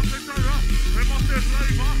 And a picture up, him must be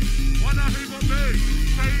flavor. One of him will be,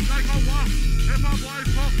 say it like a what? If a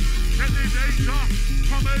wife up, get the danger.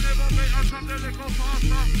 Come in, it will be, and come the little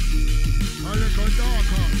faster. A little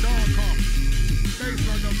darker. Based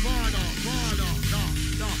on the father.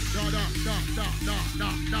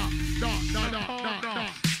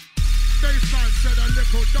 Bassman said a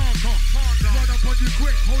little darker. Run up on you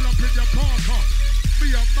quick, hold up in your parker. Be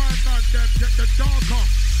a man, them get the darker.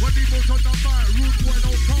 When he moves on the mic, rude boy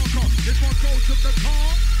no talker. If I go to the car,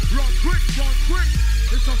 run quick.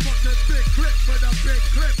 It's a fucking big clip with a big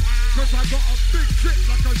clip. Cause I got a big zip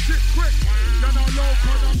like a zip quick. Then I low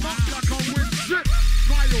on the map like a wind zip.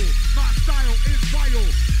 Vile, my style is vile.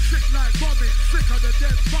 Sick like vomit, sicker than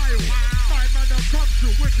dead file. My man that comes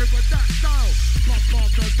to wicked with that style. Pop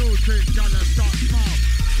off the new thing, gonna start smile.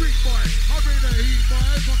 Street boy, I'm in the heat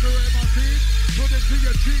boy. Fucking with my teeth. Put it to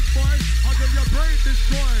your cheek boy. I'll get your brain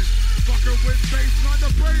destroyed. Fucking with bassline,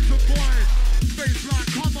 the brains are void.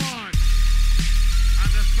 Bassline, come on.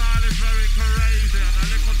 And the style is very crazy and a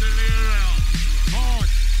little delirious. Hard.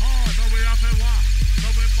 So we have to walk, so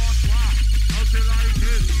we must walk. How she like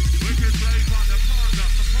it? Wicked flavor, the panda.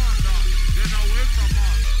 You know it's a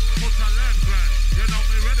man. Put her legs red, you know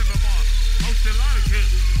me ready for boss. How she like it?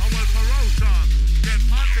 I will ferocious. Get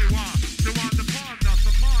panty one. She want the panda,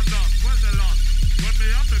 when they lost. When me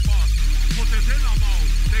up the boss, put it in her mouth.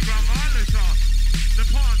 They grab violent shot. The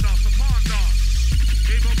panda.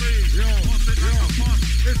 People be, what's it like a fun?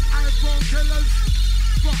 It's iPhone killers,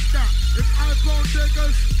 fuck that. It's iPhone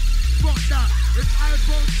diggers, fuck that. It's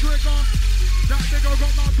iPhone trigger. That nigga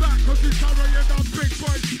got my back cause he's carrying that big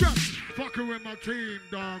boy strap. Fucking with my team,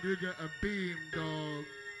 dog. You get a beam, dog.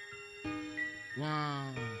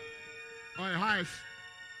 Wow. Alright, Heist.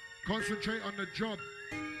 Concentrate on the job.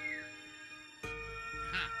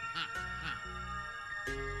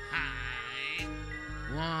 Hi.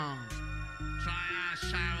 Wow. Try our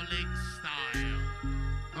Shaolin style.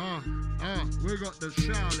 We got the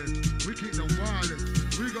Shaolin. We keep the wildin'.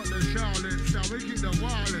 We got the Shaolin style. We keep the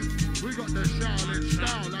wildin'. We got the Shaolin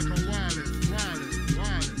style like a wildin'.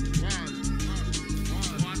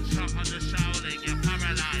 One shot on the Shaolin, you're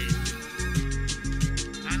paralyzed.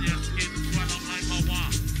 And your skin swell up like a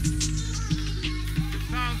what?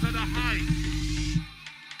 Sounds of the Heist.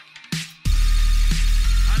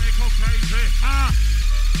 A little crazy.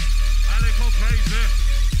 A little crazy.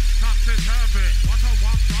 Topsy-turvy. What a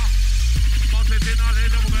wonder. But it in a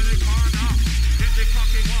little belly corner. Hit the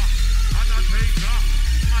cocky walk. And a taser.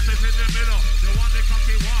 Smash it in the middle. You want the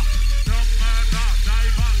cocky walk. Jump murder.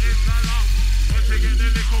 Diver in the lock. When she get the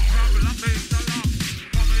little crab, lap in the lock.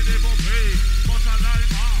 Come in the buffet. But a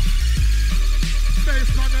lima.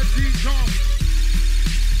 Space on the teacher.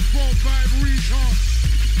 4-5 reach up.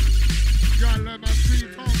 Y'all let my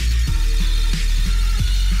feet up.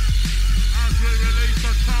 As we release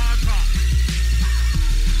the charter.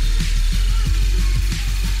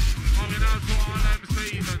 Coming out to all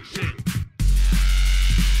MCs and shit.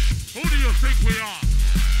 Who do you think we are?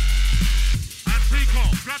 Antico,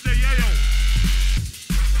 grab the yayo.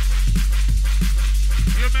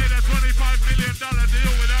 You made a $25 million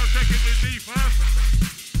deal without checking with me first.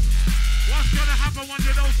 What's gonna happen when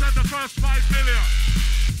you don't send the first $5 million?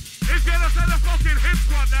 It's gonna send a fucking hit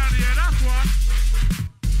squad down here, that's what.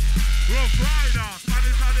 Rough Rider,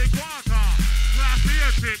 Spanish at the quarter.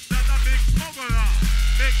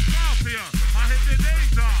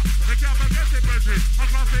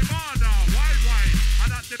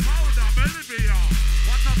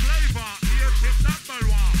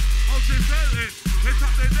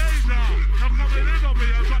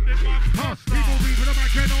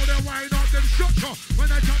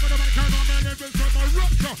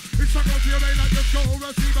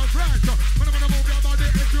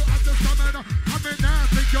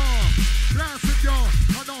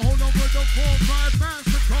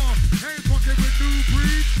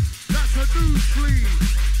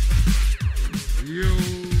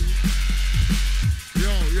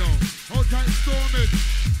 tight storming.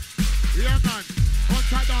 Yeah, man. Hold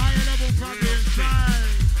tight the higher level from the inside.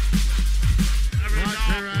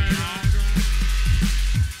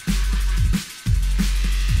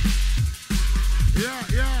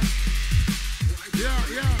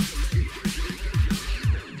 Yeah.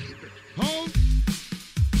 Hold.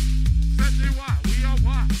 Said they what? We are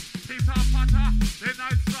what? Peter Potter, the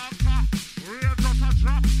night stalker. Real just a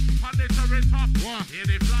drop. On the turret top. What? Here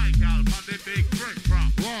they fly, gal. On the big brick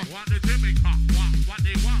drop. What? Want the Jimmy cock. What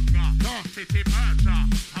they want, got. City Percha.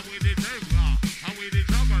 And we the Degla. And we the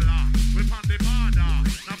juggler. We on the border.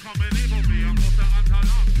 Now come and evil me. I'm going to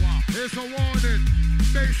Antalagua. It's a warning.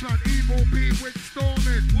 Bassman, evil be with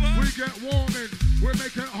storming. What? We get warming. We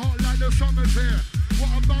make it hot like the summer's here.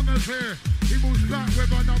 What a bummer's here. He moves back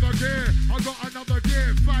with another gear. I got another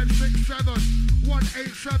gear. 5, 6, 7,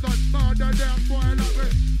 187. Murder them boy like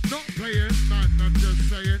me. Not playing, man. I'm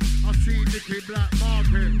just saying. I see Nicky Black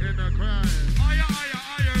Market in the crowd. Higher level.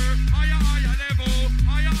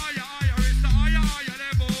 Higher. It's the higher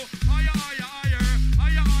level. Higher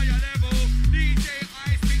level. DJ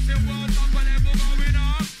Ice mixing world up a level going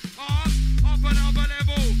up another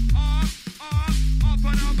level. Up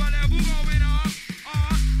another level going up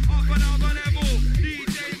another level.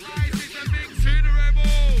 DJ Ice is a mixing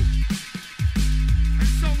rebel. And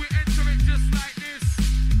so we enter it just like this.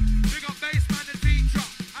 Big up Bassman the teacher.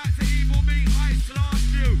 Out to Evil Me Heist last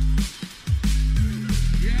view.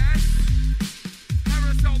 Yes.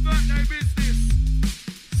 Carasel birthday business.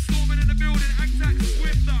 Storming in the building, exact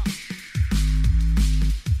swifter.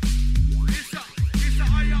 It's a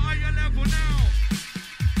higher level now.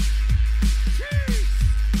 Jeez.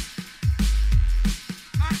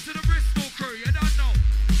 Out to the Bristol crew, you don't know.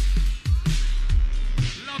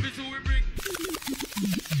 Love is all we bring.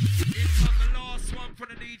 It's on the last one for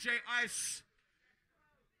the DJ Ice.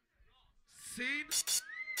 Scene.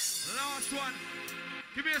 Last one.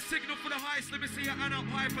 Give me a signal for the heist. Let me see your hand up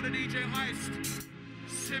high for the DJ Heist.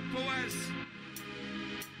 Simple as.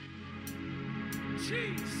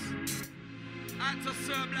 Jeez. Out to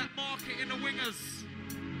Sir Black Market in the wingers.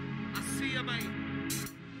 I see you, mate.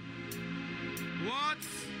 What?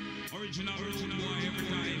 Original.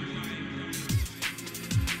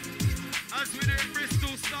 As we do it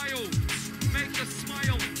Bristol style. Make a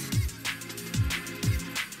smile.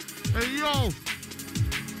 Hey, yo.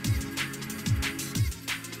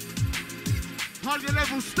 Higher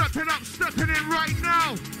level stepping in right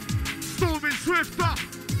now. Storming swifter.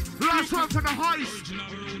 Last one for the heist.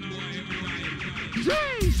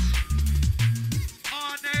 Jeez.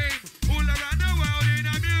 Our name, all around the world in a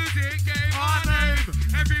music game. Our name,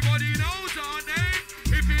 everybody knows our name.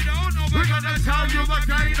 If you don't know, we're gonna tell you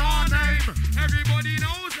again. Our name, everybody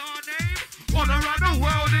knows our name. All around the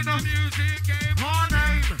world in a music game. Our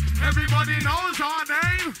name, everybody knows our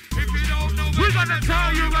name. If you don't know, we're gonna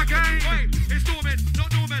tell you again. Wait, it's Norman,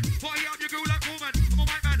 not Norman. Why you up your girl like Norman? I'm a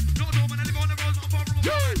white man, not Norman. I live on the roads, not far from a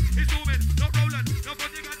woman. It's Norman, not Roland. No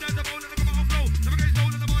fun, you got down the bowl and I got my own flow. Never get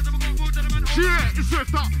stolen, the bars, never got food to the man. Yeah, it's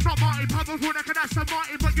swifter, not Martin. Powerful, neck and that's the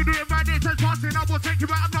Martin. But you do it right there, just passing. I will take you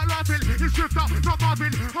out, I'm not laughing. It's swifter, not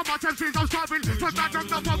Marvin. On my time since I'm starving. First I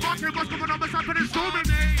jumped up on Martin. What's going on, what's happening? Storming.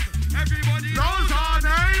 Everybody Knows our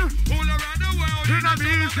name. all around the world In a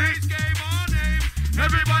music game. Our name,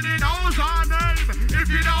 Everybody knows our name. If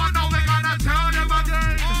you don't know, we're gonna tell them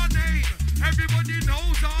again. our name. Everybody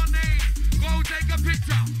knows our name. Go take a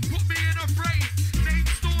picture, put me in a frame. Name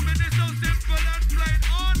Storming is so simple and plain.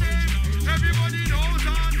 Our name, everybody knows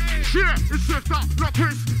our name. Yeah, it's swifter, not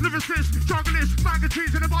Chris, lyricist, junglist, bag of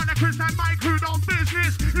trees in the bar like Chris and my crew on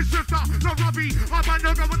business. It's swifter, not Robbie. I'm a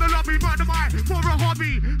no go in the lobby, murder my for a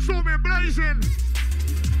hobby. Storming blazing.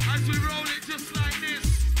 As we roll it just like this.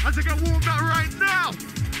 As I get warmed up right now.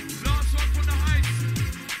 Last one from the heist.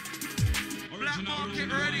 Black Market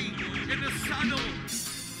ready in the saddle.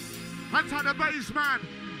 Anti the Bassman.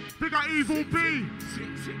 Big up Evil B.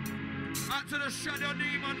 Out to the Shadow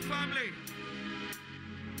Demon family.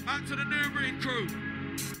 Out to the New Breed crew.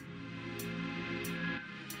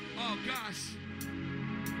 Oh gosh.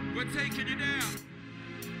 We're taking you down.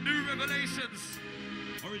 New revelations.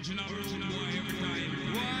 Original.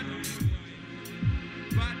 One.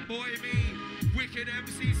 Bad boy me. Wicked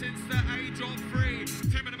MC since the age of 3.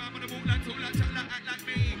 Tim and the man wanna walk like, talk like, chat like, act like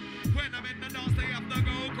me. When I'm in the dance, they have to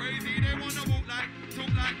go crazy. They wanna walk like,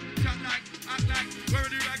 talk like, chat like, act like. Wear a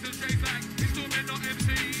new rags and shades like. It's Storming, not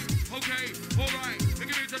MC. Okay, alright. They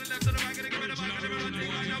give it to the left, to the right, gonna give it a back, gonna give it